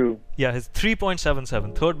be third- true. yeah, his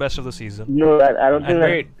 3.77, third best of the season. No, I don't think And that.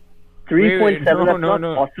 wait, 3.7. no, That's no, not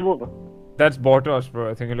no. possible. That's Bottas,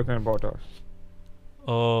 bro. I think you're looking at Bottas.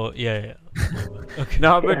 Oh, yeah. Okay.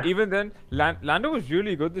 No, but Yeah. even then, Lando was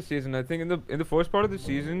really good this season. I think in the first part of the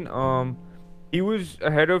season, he was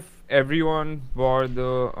ahead of everyone bar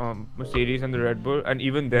the Mercedes and the Red Bull, and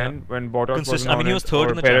even then, when Bottas wasn't I on mean, he was it, third or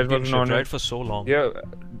in the Perez wasn't championship, on right, it, for so long. yeah,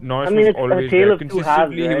 Norris I mean, was it's a always tale there. of two halves,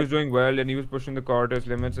 Consistently, he right? was doing well, and he was pushing the car to its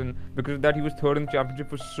limits, and because of that, he was third in the championship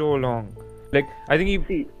for so long. Like, I think he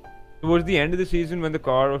See, towards the end of the season, when the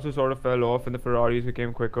car also sort of fell off and the Ferraris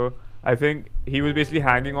became quicker, I think he was basically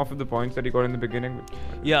hanging off of the points that he got in the beginning.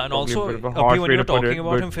 Yeah, and Probably a also, bit of a Abhi, harsh when way you're to put talking it,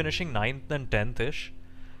 about but- him finishing 9th and 10th-ish,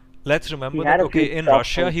 let's remember He that, had a okay, few in tough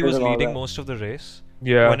Russia, he punctures was and all leading that. most of the race.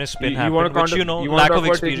 Yeah, When his spin you happened, wanna which, count- you you wanna lack talk of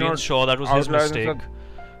about taking experience, out sure, that was his outliers and mistake. stuff.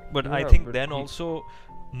 But I Yeah, think but then he- also,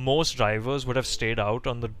 most drivers would have stayed out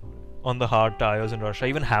on the hard tires in Russia.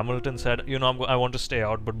 Even Hamilton said, I want to stay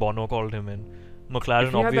out, but Bono called him in. McLaren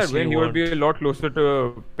If he had that obviously win, he would be weren't. a lot closer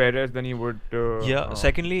to Perez than he would. Yeah,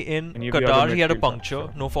 secondly, in any of the other Qatar, he had a midfield puncture,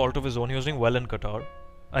 drivers, so. no fault of his own. He was doing well in Qatar.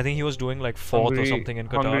 I think he was doing like fourth or something in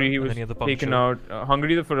Qatar, Hungary, he and was then he had the puncture. taken out.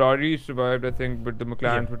 Hungary, the Ferraris survived, I think, but the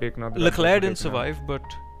McLarens were taken out. the Red Bulls Leclerc were didn't taken out. survive, but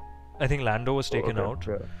I think Lando was taken out.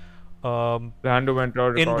 Yeah. Um, Lando went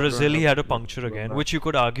out. in Ricciardo Brazil, went he out, had a so puncture going again, back. which you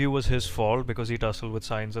could argue was his fault because he tussled with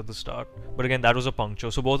Sainz at the start. But again, that was a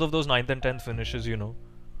puncture. So both of those 9th and 10th finishes,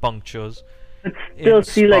 punctures. but still, In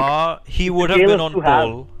see, like Spa, he would have scale been of on two halves.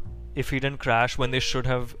 pole if he didn't crash when they should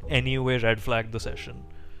have anyway red flagged the session.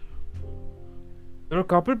 There were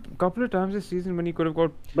a couple of times this season when he could have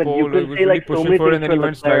got But you pole. could He was say, really like, so pushing many for it, things and then for he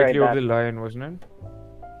went Leclerc slightly like over the that. line, wasn't it?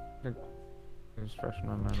 Like, it's fresh in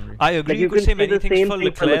my memory. I agree, Like, you you could can say say many the things same for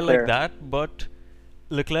thing for Leclerc like Leclerc. that, but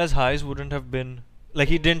Leclerc's highs wouldn't have been like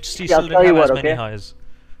he See, still I'll didn't tell have you as what, many okay? highs.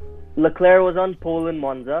 Leclerc was on pole in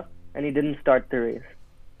Monza and he didn't start the race.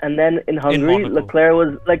 And then in Hungary, Monaco. Leclerc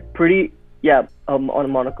was like pretty, on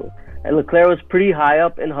Monaco. And Leclerc was pretty high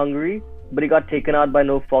up in Hungary, but he got taken out by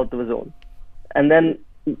no fault of his own. And then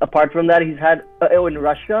apart from that, he's had in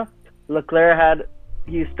Russia, Leclerc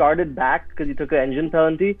he started back because he took an engine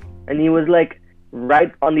penalty, and he was like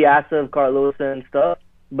right on the ass of Carlos and stuff,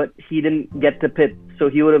 but he didn't get to pit, so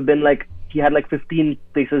he would have been like he had like 15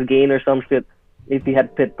 places gain or some shit if he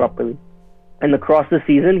had pit properly. And across the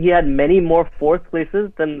season, he had many more fourth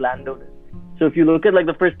places than Lando did. So if you look at like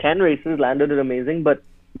the first 10 races, Lando did amazing, but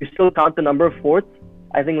you still count the number of fourths,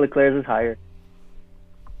 I think Leclerc's is higher.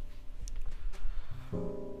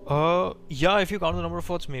 Yeah, if you count the number of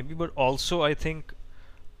faults, maybe, but also I think,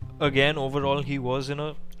 again, overall, he was in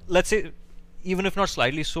a, let's say, even if not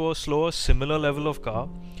slightly slower, similar level of car.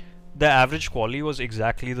 The average quality was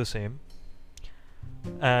exactly the same,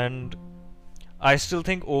 and I still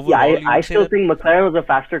think overall, Yeah, you I would say still that- think McLaren was a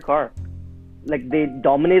faster car. Like they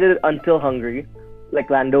dominated until Hungary, like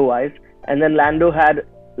Lando wise, and then Lando had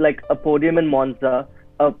like a podium in Monza,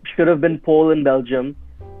 should have been pole in Belgium,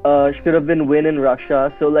 should have been win in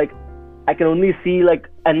Russia. So like I can only see like,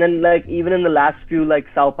 and then like even in the last few like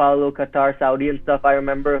Sao Paulo, Qatar, Saudi and stuff, I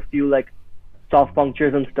remember a few like soft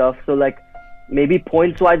punctures and stuff. So like maybe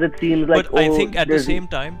points wise it seems like, but I think at the there's- same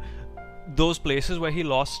time, those places where he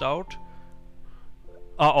lost out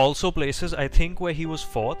are also places I think where he was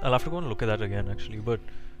fourth. I'll have to go and look at that again actually, but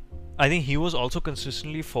I think he was also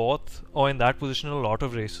consistently fourth or in that position in a lot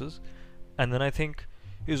of races. And then I think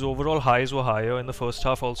his overall highs were higher in the first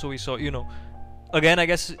half. Also, we saw, again, I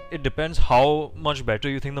guess it depends how much better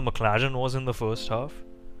you think the McLaren was in the first half.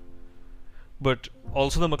 But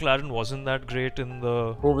also the McLaren wasn't that great in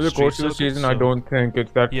the Over the street course of the circuit, season, I so- don't think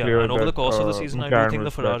it's that Yeah, clear. and over the that, course of the season, I do McLaren think the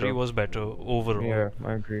was Ferrari better. was better overall. Yeah,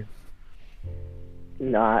 I agree.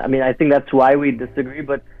 Nah, I mean I think that's why we disagree,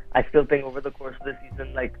 but I still think over the course of the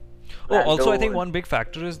season, like Oh, also, I Lando think was- one big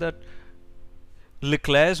factor is that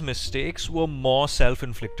Leclerc's mistakes were more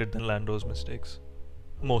self-inflicted than Lando's mistakes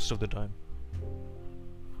most of the time.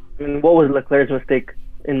 I mean, what was Leclerc's mistake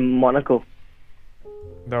in Monaco?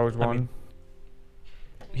 That was I one. mean,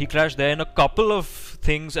 he crashed there in a couple of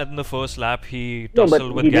things in the first lap. He No, but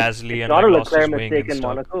tussled with he did, Gasly it's and not like a lost Leclerc his wing mistake and in stuff.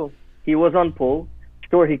 Monaco. He was on pole.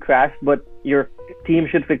 Sure, he crashed, but your team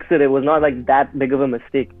should fix it. It was not like that big of a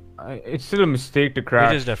mistake. It's still a mistake to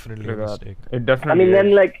crash. It is definitely a like that. mistake. It I definitely mean, is.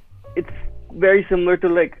 then like it's very similar to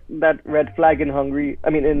like that red flag in Hungary. I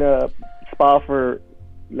mean, in Spa for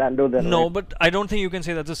Lando. Then No, right? but I don't think you can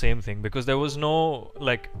say that's the same thing because there was no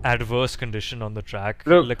like adverse condition on the track.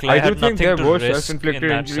 Look, Leclerc I do had think nothing there to were risk in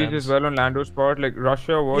self-inflicted that injuries sense. as well on Lando's part. Like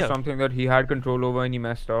Russia was Yeah. something that he had control over and he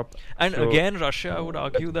messed up. And So- again, Russia, I would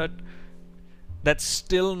argue that that's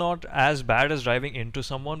still not as bad as driving into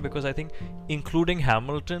someone because I think including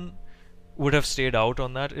Hamilton would have stayed out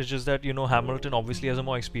on that. It's just that, Hamilton obviously has a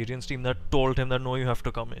more experienced team that told him that no, you have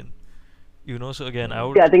to come in. So again, I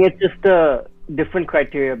would. Yeah, I think it's just a different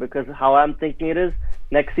criteria because how I'm thinking it is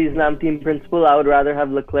next season I'm team principal. I would rather have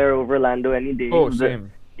Leclerc over Lando any day. Oh,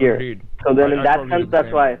 same. Here. Agreed. So then, I- in I'd that probably do sense, the that's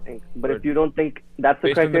same. why I think. But if But you don't think that's the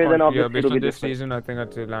Based on the criteria, then obviously based it'll on be this different. season, I think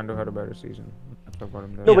I'd say Lando had a better season. I've got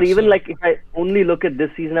him there. No, but Yeah, even so- like if I only look at this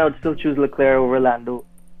season, I would still choose Leclerc over Lando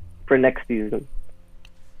for next season.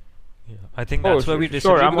 Yeah, I think Oh, that's why we sure,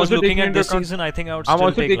 disagree. I'm because also looking taking at into this account- season, I think I would I'm still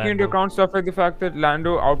also take taking into Lando. account stuff like the fact that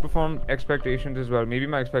Lando outperformed expectations as well. Maybe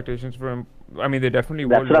my expectations for him, I mean, they definitely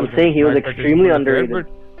That's were what I'm lower saying, than he my was expectations extremely for Leclerc,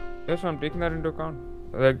 underrated. But yes, I'm taking that into account.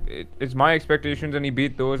 Like it's my expectations, and he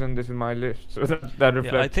beat those, and this is my list. So that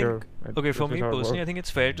reflects. Yeah, I think. your- Okay, for this is me how it personally, I works. think it's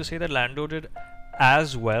fair to say that Lando did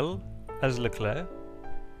as well as Leclerc,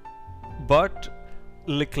 but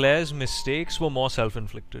Leclerc's mistakes were more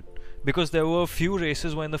self-inflicted because there were a few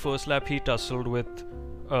races where in the first lap he tussled with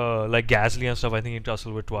like Gasly and stuff. I think he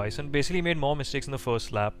tussled with twice and basically made more mistakes in the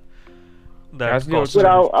first lap. That Gasly cost also But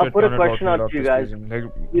him. I'll shit put a ton of question talking out about to you this guys. season. Like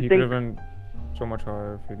You he think- could have been so much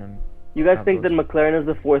higher if he didn't. You guys have think that those. McLaren is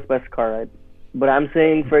the fourth best car, right? But I'm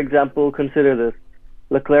saying, for example, consider this: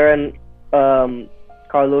 Leclerc and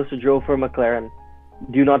Carlos drove for McLaren.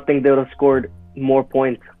 Do you not think they would have scored more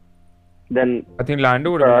points than? I think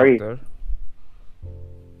Lando would have Ferrari. been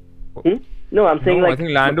up there. No, I'm saying No, like I think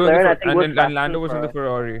Lando McLaren, in I the think was and faster Lando than was in the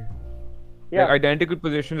Ferrari. Yeah, Like identical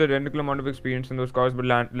positions, identical amount of experience in those cars, but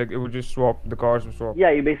like it would just swap. The cars would swap. yeah.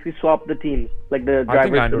 You basically swap the teams, like the I think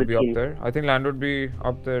drivers Lando for would the be team. up there. I think Lando would be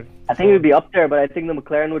up there. I think it would be up there, but I think the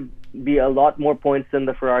McLaren would be a lot more points than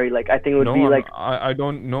the Ferrari. Like I think it would No, be like I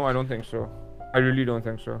don't. No, I don't think so. I really don't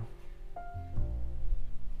think so.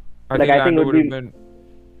 I Like, think I think Lando it would would have be- been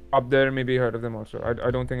up there, maybe ahead of them also.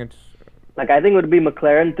 I don't think it's. I think it would be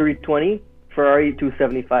McLaren 320, Ferrari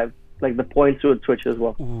 275. Like the points would switch as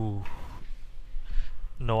well. Ooh.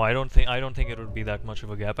 No, I don't think it would be that much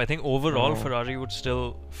of a gap. I think overall No. Ferrari would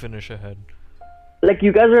still finish ahead. Like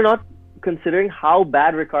you guys are not considering how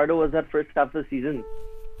bad Ricardo was that first half of the season.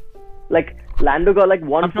 Like Lando got like I'm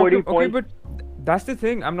 140 talking, okay, points. but that's the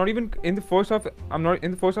thing. I'm not even in the first half. I'm not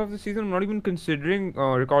in the first half of the season. I'm not even considering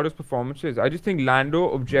Ricardo's performances. I just think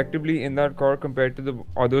Lando, objectively, in that car compared to the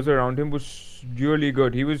others around him, was really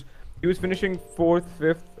good. He was finishing fourth,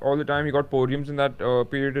 fifth all the time. He got podiums in that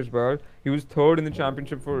period as well. He was third in the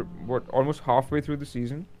championship for almost halfway through the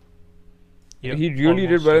season. Yeah, He really did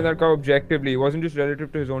almost, well in yeah. that car objectively. It wasn't just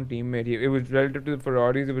relative to his own teammate. It was relative to the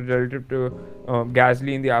Ferraris. It was relative to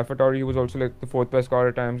Gasly in the AlphaTauri. He was also like the fourth best car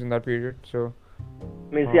at times in that period. So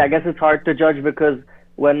I mean, see, I guess it's hard to judge because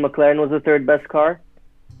when McLaren was the third best car,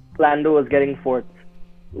 Lando was getting fourth.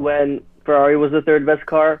 When Ferrari was the third best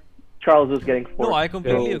car, Charles was getting fourth. No, I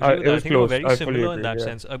completely Yeah. agree with It that. I was think they were close. very I fully similar in agree, that yeah.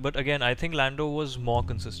 sense. But again, I think Lando was more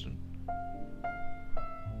consistent.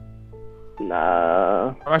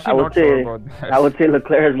 Nah, I'm actually I would not sure say about that. I would say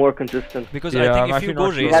Leclerc is more consistent. Because Yeah, I I'm think if you actually go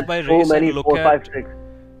not sure. He race had by so race many and look 4, 5, at 6.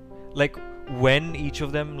 like when each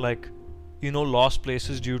of them lost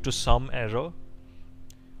places due to some error,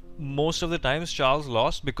 most of the times Charles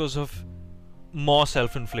lost because of more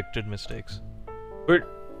self-inflicted mistakes. But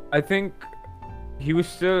I think he was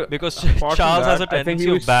still Because apart from Charles has a that, I think tendency he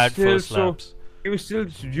of was bad still first laps. He was still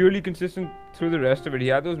really consistent through the rest of it. He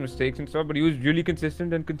had those mistakes and stuff, but he was really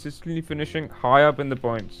consistent and consistently finishing high up in the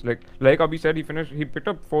points. Like Abhi said, he picked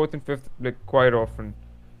up fourth and fifth like quite often.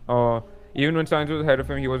 Even when Sainz was ahead of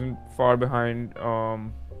him, he wasn't far behind.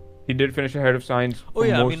 He did finish ahead of Sainz. Oh for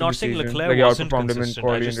yeah, I most mean, of not the saying season. Leclerc Like, he wasn't outperformed him in consistent. I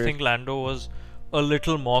quality just and think race. Lando was a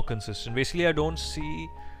little more consistent. Basically, I don't see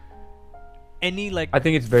any like I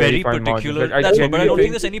think it's very fine margins. particular. Like, I That's what, but I genuinely don't think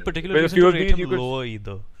think there's any particular with a reason few to of rate these him you could- lower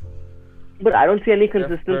either. But I don't see any Yeah,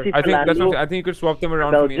 consistency I for think that's Lando. what I think you could swap them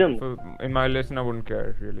around for me Belgium. in my list, and I wouldn't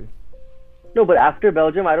care really. No, but after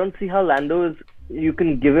Belgium, I don't see how Lando is. You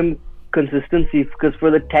can give him consistency because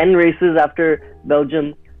for the 10 races after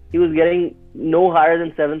Belgium, he was getting no higher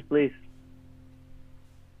than 7th place.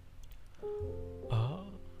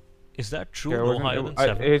 Is that true? Yeah, it No wasn't,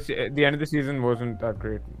 higher than 7? the end of the season wasn't that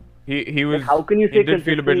great. He was. Like, how can you He say did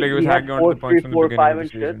feel a bit consistent? like he was He had hanging on to 4, the 3, points from the 4, beginning 5 of the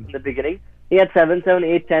and shit season. in the beginning. He had 7, 7,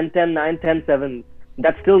 8, 10, 10, 9, 10, 7.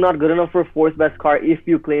 That's still not good enough for fourth best car if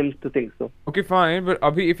you claim to think so. Okay, fine, but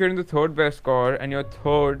Abhi, if you're in the third best car and you're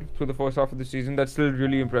third through the first half of the season, that's still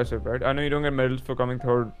really impressive, right? I know you don't get medals for coming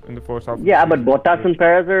third in the first half of Yeah, the but season. Bottas and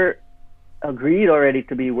Perez are agreed already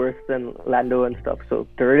to be worse than Lando and stuff. So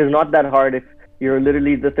third is not that hard if you're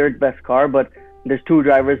literally the third best car, but there's 2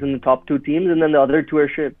 drivers in the top 2 teams and then the other 2 are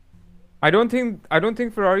shit. I don't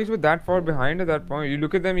think Ferraris were that far behind at that point. You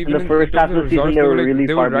look at them even the first in half terms of of the season, results, they were like, really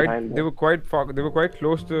they far were right. behind. They were quite far. They were quite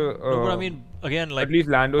close to. No, but I mean, again, like at least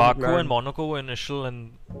Lando's Baku McLaren. and Monaco were initial,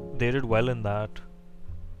 and they did well in that.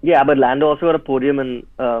 Yeah, but Lando also got a podium in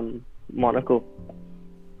Monaco.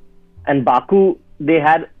 And Baku, they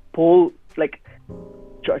had pole, like,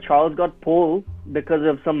 Charles got pole because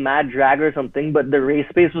of some mad drag or something, but the race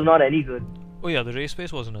pace was not any good. Oh yeah, the race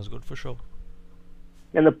pace wasn't as good for sure.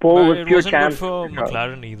 And the pole But was it pure wasn't good chance. for Charles.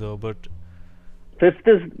 McLaren either, but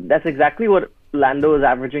 5th that's exactly what Lando was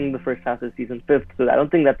averaging the first half of the season, 5th. So I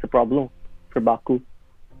don't think that's a problem for Baku.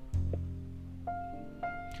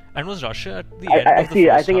 and was Russia at the end I of the see.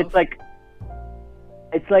 first I think half?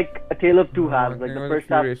 it's like a tale of two I halves. think Like it the was a first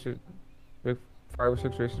few half. races, like 5 or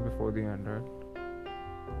 6 races before the end, right?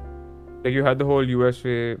 Like you had the whole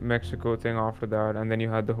USA Mexico thing after that, and then you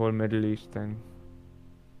had the whole Middle East thing.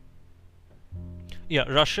 Yeah,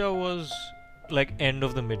 Russia was like end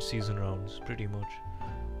of the mid-season rounds, pretty much.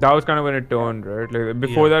 That was kind of when it turned, right? Like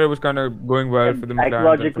before Yeah. that, it was kind of going well for the McLaren.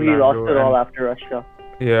 Psychologically, he lost it all after Russia.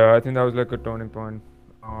 Yeah, I think that was like a turning point.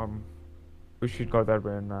 Wish he'd got that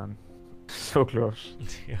win, man. So close.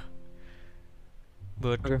 Yeah.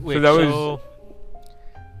 But Okay, wait, so that was- so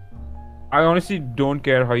I honestly don't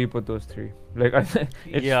care how you put those 3. Like,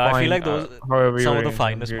 it's yeah, I fine, feel like those however you some of the arrange them,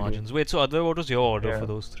 finest really. margins. Wait, so Advait, what was your order Yeah. for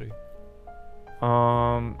those 3?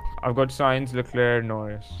 I've got Sainz, Leclerc,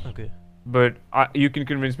 Norris. Okay. But you can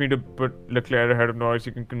convince me to put Leclerc ahead of Norris.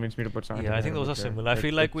 You can convince me to put Sainz. Yeah, I ahead think of those are Leclerc. similar. I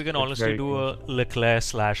feel like we can it's honestly very do close. a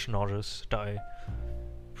Leclerc/Norris tie,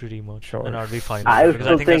 pretty much, Sure. and I'll be fine. I with it, because I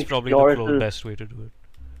still think that's think probably Norris the is- best way to do it.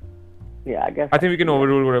 Yeah, I guess. I think we can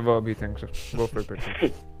overrule whatever Abhi thinks. So go for it,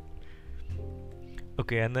 Peter.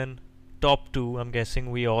 Okay, and then top 2, I'm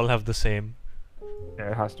guessing we all have the same,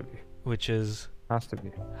 Yeah, it has to be. which is Has to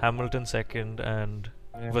be. Hamilton second and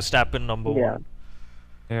Yeah. Verstappen number Yeah. 1.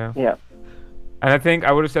 Yeah. Yeah. And I think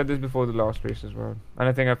I would have said this before the last race as well. And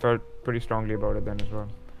I think I felt pretty strongly about it then as well.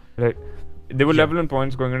 Like, they were Yeah. level in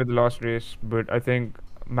points going into the last race, but I think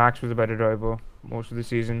Max was a better driver most of the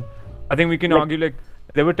season. I think we can Like- argue, like,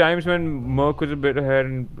 there were times when Merc was a bit ahead,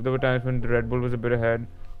 and there were times when the Red Bull was a bit ahead.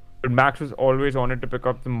 But Max was always on it to pick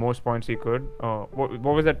up the most points he could. What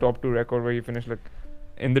was that top 2 record where he finished, like,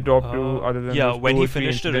 in the top 2 other than yeah, those when 2 he or 3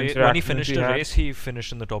 finished a incidents race, or when he accidents finished a had? race, he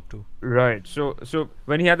finished in the top 2. Right. So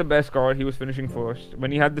when he had the best car, he was finishing first.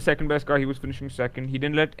 When he had the second best car, he was finishing second. He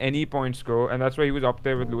didn't let any points go, and that's why he was up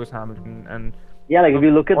there with Lewis Hamilton. And Yeah, like if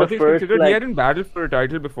you look at all the things first, considered, he like, hadn't battled for a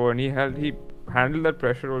title before, and he handled that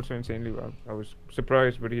pressure also insanely well. I was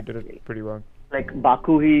surprised, but he did it pretty well. like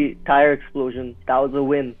Baku, he tire explosion. That was a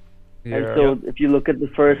win. Yeah. And so if you look at the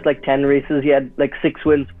first like 10 races, he had like 6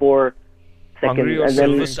 wins, 4 seconds, Hungary and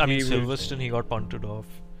then also- he was- Silverstone, he got punted off.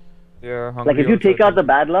 Yeah. like Hungary if you also, take I out the think,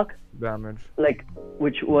 bad luck, damage. like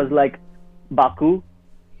which was like Baku,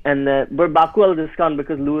 and but Baku I'll discount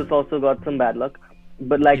because Lewis also got some bad luck.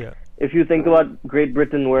 But like Yeah. if you think about Great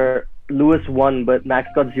Britain where Lewis won but Max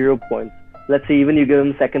got 0 points, let's say even you give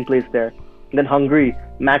him second place there. Then Hungary,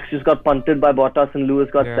 Max just got punted by Bottas and Lewis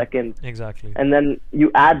got Yeah. second. Exactly. And then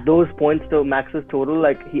you add those points to Max's total,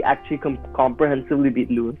 like he actually comprehensively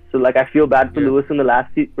beat Lewis. So like I feel bad for Yeah. Lewis in the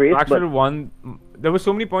last race, Max but would have won. There were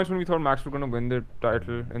so many points when we thought Max was going to win the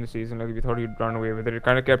title in the season. Like we thought he'd run away with it. It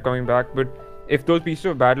kind of kept coming back. But if those pieces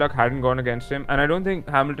of bad luck hadn't gone against him, and I don't think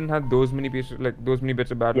Hamilton had those many pieces, like those many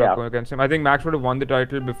bits of bad Yeah. luck going against him. I think Max would have won the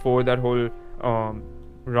title before that whole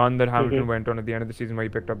run that Hamilton Mhm. went on at the end of the season where he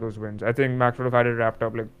picked up those wins. I think Max would have had it wrapped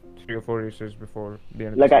up like 3 or 4 races before the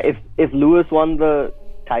end of like the season. if Lewis won the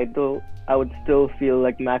title, I would still feel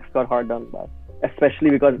like Max got hard done by,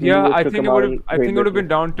 especially because Yeah, Lewis I took think him it out would in have. I Great think it would have been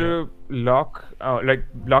Britain. down to luck, like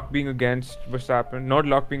luck being against Verstappen, not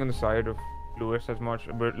luck being on the side of Lewis as much,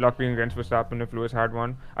 but luck being against Verstappen if Lewis had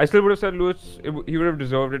won. I still would have said Lewis. He would have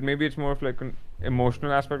deserved it. Maybe it's more of like an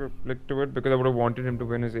emotional aspect of, like to it because I would have wanted him to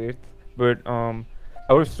win his 8th. But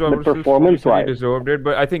I would But still performance-wise- he deserved it,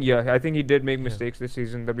 but I think he did make mistakes this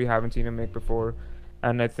season that we haven't seen him make before,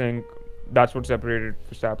 and I think that's what separated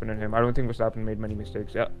Verstappen and him. I don't think Verstappen made many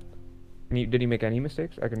mistakes. Yeah. Did he make any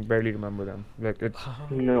mistakes? I can barely remember them. Like it's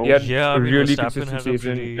No. he had Yeah, I a mean, really Verstappen consistent had a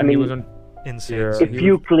season, pretty- and he I was mean, on. insane. Yeah, season. If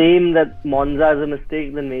you claim that Monza is a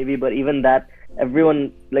mistake, then maybe. But even that,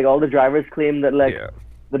 everyone, like all the drivers, claim that like Yeah.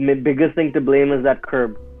 the biggest thing to blame is that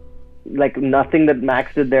curb. Like nothing that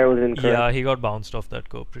Max did there was in curb. Yeah, he got bounced off that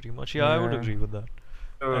curb pretty much. Yeah, I would Yeah. agree with that.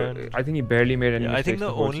 So, And- I think he barely made any Yeah, I mistakes. think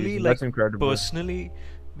the whole only season. like That's incredible. personally,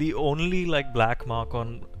 the only like black mark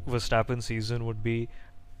on Verstappen's season would be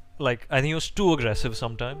like I think he was too aggressive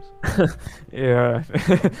sometimes. Yeah.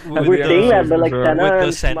 With We're the- saying that, but like with Senna with the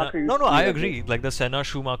and Senna. Schumacher No, used no, to I be agree. Like the Senna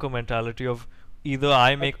Schumacher mentality of either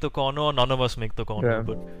I make the corner or none of us make the corner. Yeah.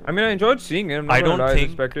 But I mean, I enjoyed seeing him. Not I gonna don't lie, as a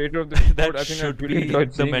think spectator of the sport, that I think should I really be enjoyed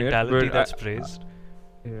the seeing it, mentality but that's praised.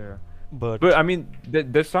 Yeah. But But I mean,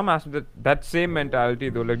 there's some aspect that same mentality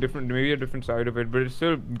though, like different, maybe a different side of it, but it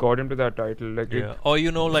still got him to that title. Like, yeah, or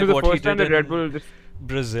you know, this like was the what he first time did that Red in Bull. This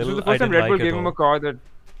Brazil. was the I first time didn't Red Bull like gave at him all. a car that.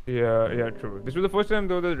 Yeah, true. This was the first time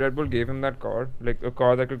though that Red Bull gave him that car, like a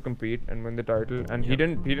car that could compete and win the title, and he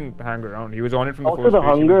didn't hang around. He was on it from the Also, first the race.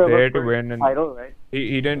 He hunger was of there a to first win, and title, right?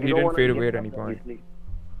 he didn't You don't he didn't wanna fade give away at up any that point. easily.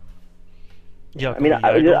 Yeah, I mean, completely.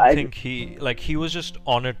 I don't I- think he was just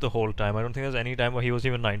on it the whole time. I don't think there's any time where he was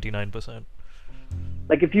even 99%.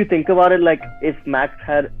 Like if you think about it, like if Max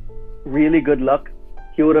had really good luck,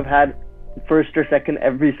 he would have had first or second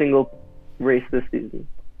every single race this season.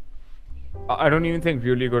 I don't even think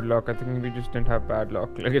really good luck. I think we just didn't have bad luck.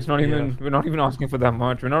 Like it's not even we're not even asking for that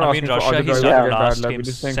much. We're not I asking mean, for Russia, other he drivers to started get bad last, luck. came We're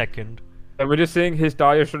just saying second. we're just saying his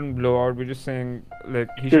tire shouldn't blow out. We're just saying like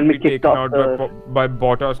he Shouldn't should be be kicked taken off out by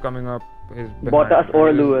Bottas coming up his behind. Bottas or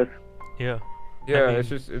It is- Lewis. Yeah. Yeah, mean-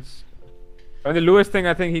 it's. And the Lewis thing,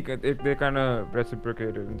 I think they kind of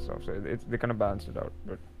reciprocated and stuff, so they kind of balanced it out.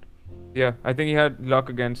 But yeah, I think he had luck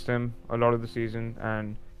against him a lot of the season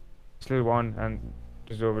and still won, and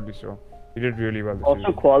deservedly so. He did really well this Also,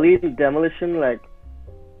 season. quality demolition, like,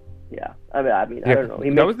 yeah. I mean, I don't know. He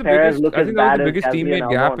that makes was the Perez biggest. look I as think that was bad the as biggest Gasly and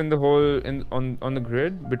teammate gap Albon. in the whole on the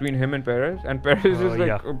grid between him and Perez. And Perez is like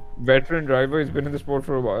yeah. a veteran driver. He's been in the sport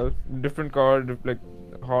for a while. Different car, like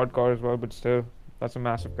hard car as well, but still, that's a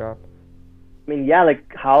massive gap. I mean, yeah, like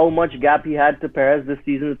how much gap he had to Perez this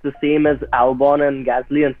season. It's the same as Albon and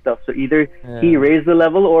Gasly and stuff. So either he Yeah. raised the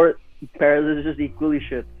level or Perez is just equally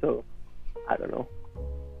shit. So I don't know.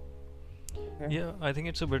 Yeah, I think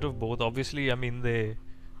it's a bit of both. Obviously, I mean, they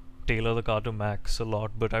tailor the car to Max a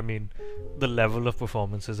lot, but I mean, the level of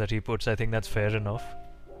performances that he puts, I think that's fair enough.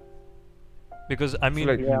 Because, I mean,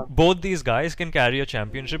 like- Yeah. both these guys can carry a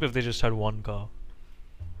championship if they just had one car.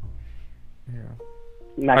 Yeah.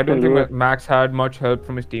 Max I don't and think Lewis. Max had much help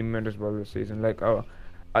from his teammate as well this season. Like,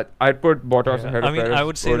 I'd put Bottas Yeah. ahead I of mean, I Perez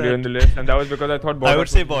would say earlier in that- the list, and that was because I thought Bottas I would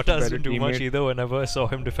say was just a Bottas better didn't do much teammate. either. Whenever I saw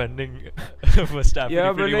him defending Verstappen, Yeah, he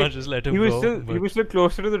but pretty like, much just let him he was go. still he but- was still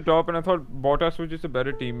closer to the top, and I thought Bottas was just a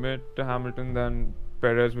better teammate to Hamilton than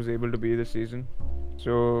Perez was able to be this season.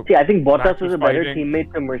 So See, I think Bottas Max was was a better fighting-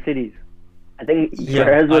 teammate to Mercedes. I think Yeah,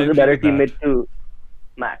 Perez I was a agree better with that. teammate to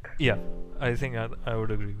Max. Yeah, I think I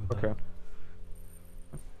would agree with okay. that.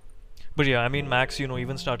 But yeah, I mean, Max, you know,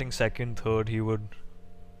 even starting second, third, he would,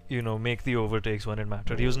 you know, make the overtakes when it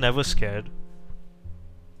mattered. He was never scared.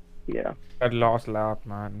 Yeah. That last lap,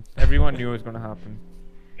 man. Everyone knew it was gonna happen.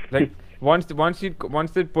 Like once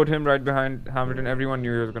they put him right behind Hamilton, everyone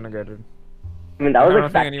knew he was gonna get it. I mean, that I was don't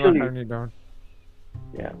like think anyone had factually. any doubt.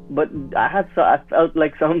 Yeah. But I felt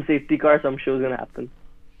like some safety car, some shit was gonna happen.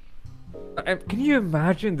 Can you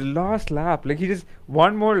imagine the last lap? Like he just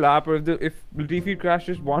one more lap, or if Latifi crashed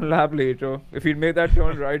just one lap later, if he'd made that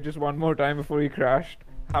turn right just one more time before he crashed,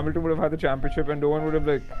 Hamilton would have had the championship, and no one would have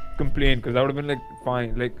like complained because that would have been like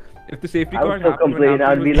fine. Like if the safety I car would still happened when complain.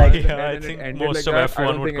 I'd Hamilton be was like- behind Yeah, and I then it think ended most like of that, I F1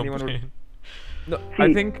 don't would think anyone complain. No, I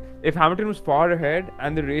See- think if Hamilton was far ahead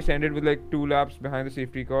and the race ended with like 2 laps behind the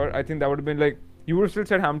safety car, I think that would have been like you would have still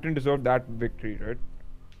said Hamilton deserved that victory, right?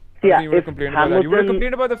 I don't Yeah, think you would have if complained about that. You would have Hamilton-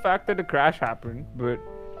 complained about the fact that the crash happened, but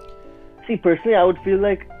See, personally, I would feel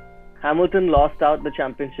like Hamilton lost out the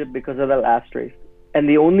championship because of the last race. And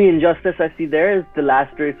the only injustice I see there is the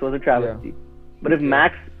last race was a travesty. But if Yeah.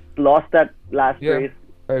 Max lost that last Yeah, race,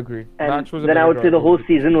 I agree. and Max was a then I better would say the driver whole this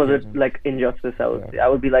season was a season. like injustice. I would Yeah. say. I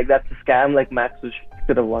would be like, that's a scam. Like Max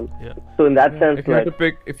should have won. Yeah. So in that sense, If you had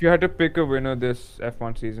like, if you had to pick a winner this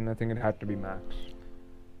F1 season, I think it had to be Max.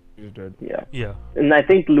 He just did. yeah. Yeah. And I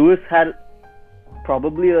think Lewis had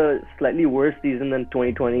probably a slightly worse season than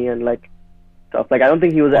 2020 and like stuff. Like I don't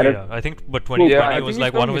think he was Oh, at yeah, I think, but 2020 Yeah, I was think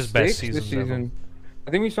like he's one got of his best mistakes this seasons ever. season.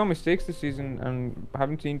 I think we saw mistakes this season and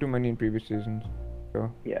haven't seen too many in previous seasons.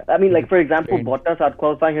 So Yeah, I mean, like for example, Change. Bottas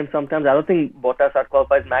outqualifying him sometimes. I don't think Bottas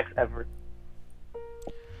outqualifies Max ever.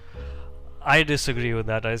 I disagree with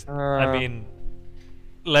that. I Uh, mean,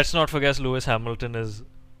 let's not forget Lewis Hamilton is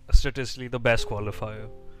statistically the best qualifier.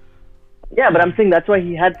 Yeah, but I'm saying that's why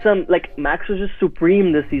he had some, like, Max was just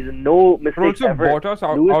supreme this season. No but mistakes also ever. Bottas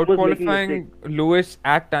Lewis was making out-qualifying Lewis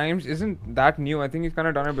at times isn't that new. I think he's kind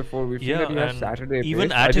of done it before. We've seen Yeah, that he has and Saturday even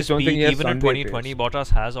pace. I at just his don't think peak, he has even in Sunday 2020, pace. Bottas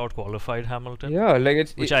has outqualified Hamilton, Yeah, like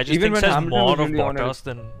it's which I just even think when says Hamilton more was of really on it. Bottas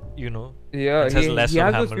than, you know, Yeah, it says less he of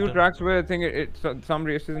has those few Hamilton. tracks where I think some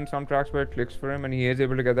races and some tracks where it clicks for him and he is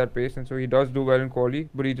able to get that pace, and so he does do well in quali,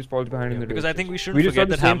 but he just falls behind in the Because I races. think we We shouldn't just saw forget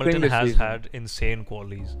the that same thing Hamilton this has season. had insane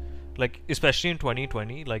qualies. Like, especially in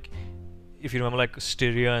 2020, like, if you remember, like,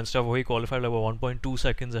 Styria and stuff, where he qualified like 1.2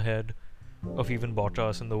 seconds ahead of even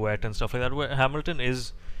Bottas in the wet and stuff like that, where Hamilton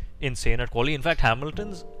is insane at quali. In fact,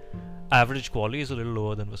 Hamilton's average quali is a little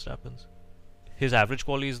lower than Verstappen's. His average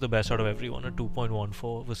quali is the best out of everyone at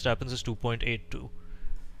 2.14. Verstappen's is 2.82.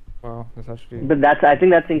 Wow, that's actually. But I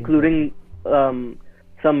think that's including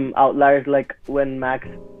some outliers, like when Max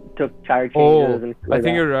took tire changes and stuff I like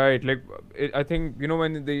think that. you're right. Like, I think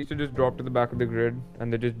when they used to just drop to the back of the grid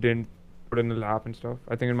and they just didn't put in the lap and stuff.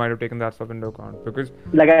 I think it might have taken that stuff into account because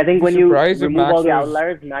Like, I think I'd be when you surprised if remove Max all the was-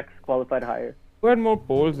 outliers, Max qualified higher. who had more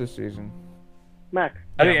poles this season? Max.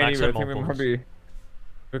 I Yeah, think Max anyway, had I think more we might poles. be.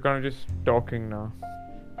 We're kind of just talking now.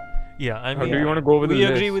 Yeah, I Or mean, do you want to go over the we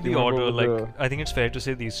list? agree with Do the you wanna go order. over Like, I think it's fair to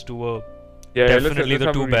say these two are yeah, definitely let's the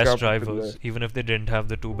have a two recap best of the drivers, list. even if they didn't have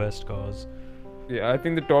the two best cars. Yeah, I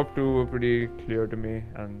think the top two were pretty clear to me,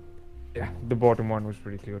 and yeah, the bottom one was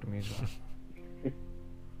pretty clear to me as well.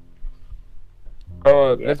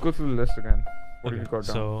 Yeah. Let's go through the list again. What have you got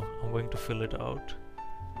down? So I'm going to fill it out.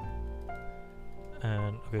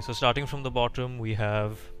 And okay, so starting from the bottom, we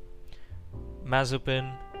have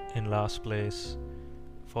Mazepin in last place,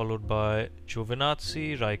 followed by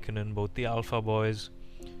Giovinazzi, Raikkonen, both the Alpha boys,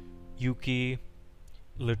 Yuki,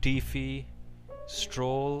 Latifi,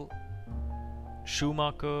 Stroll,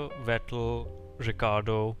 Schumacher, Vettel,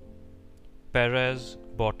 Ricciardo, Perez,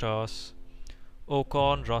 Bottas,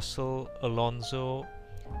 Ocon, Russell, Alonso,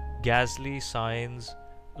 Gasly, Sainz,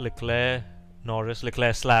 Leclerc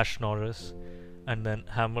slash Norris, and then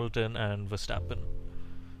Hamilton and Verstappen.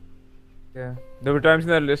 Yeah, there were times in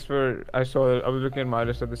that list where I was looking at my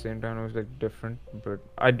list at the same time and I was like different, but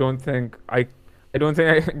I don't think I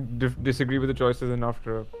disagree with the choices enough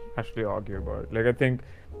to actually argue about it. Like, I think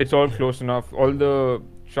it's all close enough. All the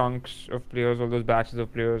chunks of players, all those batches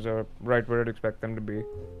of players are right where I'd expect them to be.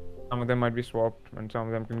 Some of them might be swapped and some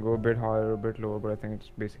of them can go a bit higher or a bit lower, but I think it's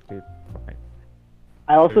basically fine.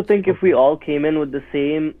 I also It's think if okay. we all came in with the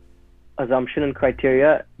same assumption and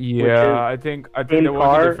criteria, Yeah, I think same there was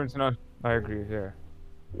car. a difference in our. I agree. Yeah.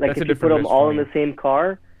 like That's a if you put different them list all for in me. the same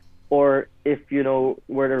car, or if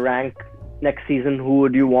were to rank next season, who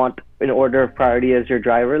would you want in order of priority as your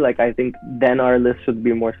driver? Like, I think then our list should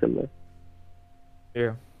be more similar.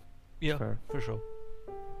 Yeah. Yeah, Fair. for sure.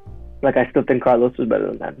 Like, I still think Carlos was better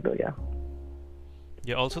than that, but yeah.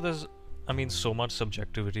 Yeah, also there's, I mean, so much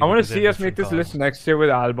subjectivity. I want to because they're see us make different this list cars. next year with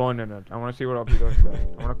Albon in it. I want to see what Abhi does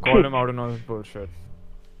then. I want to call him out on all his bullshit.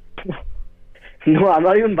 No, I'm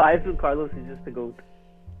not even biased with Carlos. He's just a goat.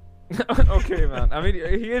 Okay, man. I mean,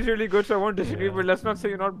 he is really good, so I won't disagree, Yeah. but let's not say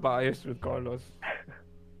you're not biased with Carlos.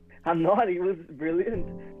 I'm not. He was brilliant.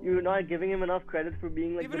 You're not giving him enough credit for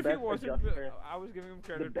being like Even the if he best wasn't, adjuster. I was giving him The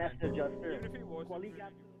credit. best man. adjuster. Even if he wasn't. Quali really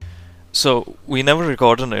cap- good. So we never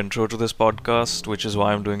recorded an intro to this podcast, which is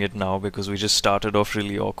why I'm doing it now, because we just started off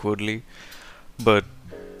really awkwardly. But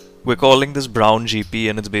we're calling this Brown GP,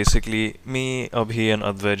 and it's basically me, Abhi, and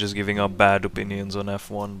Advay just giving our bad opinions on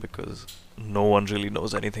F1 because no one really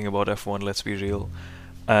knows anything about F1, let's be real.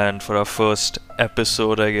 And for our first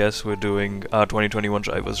episode, I guess, we're doing our 2021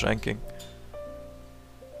 drivers ranking.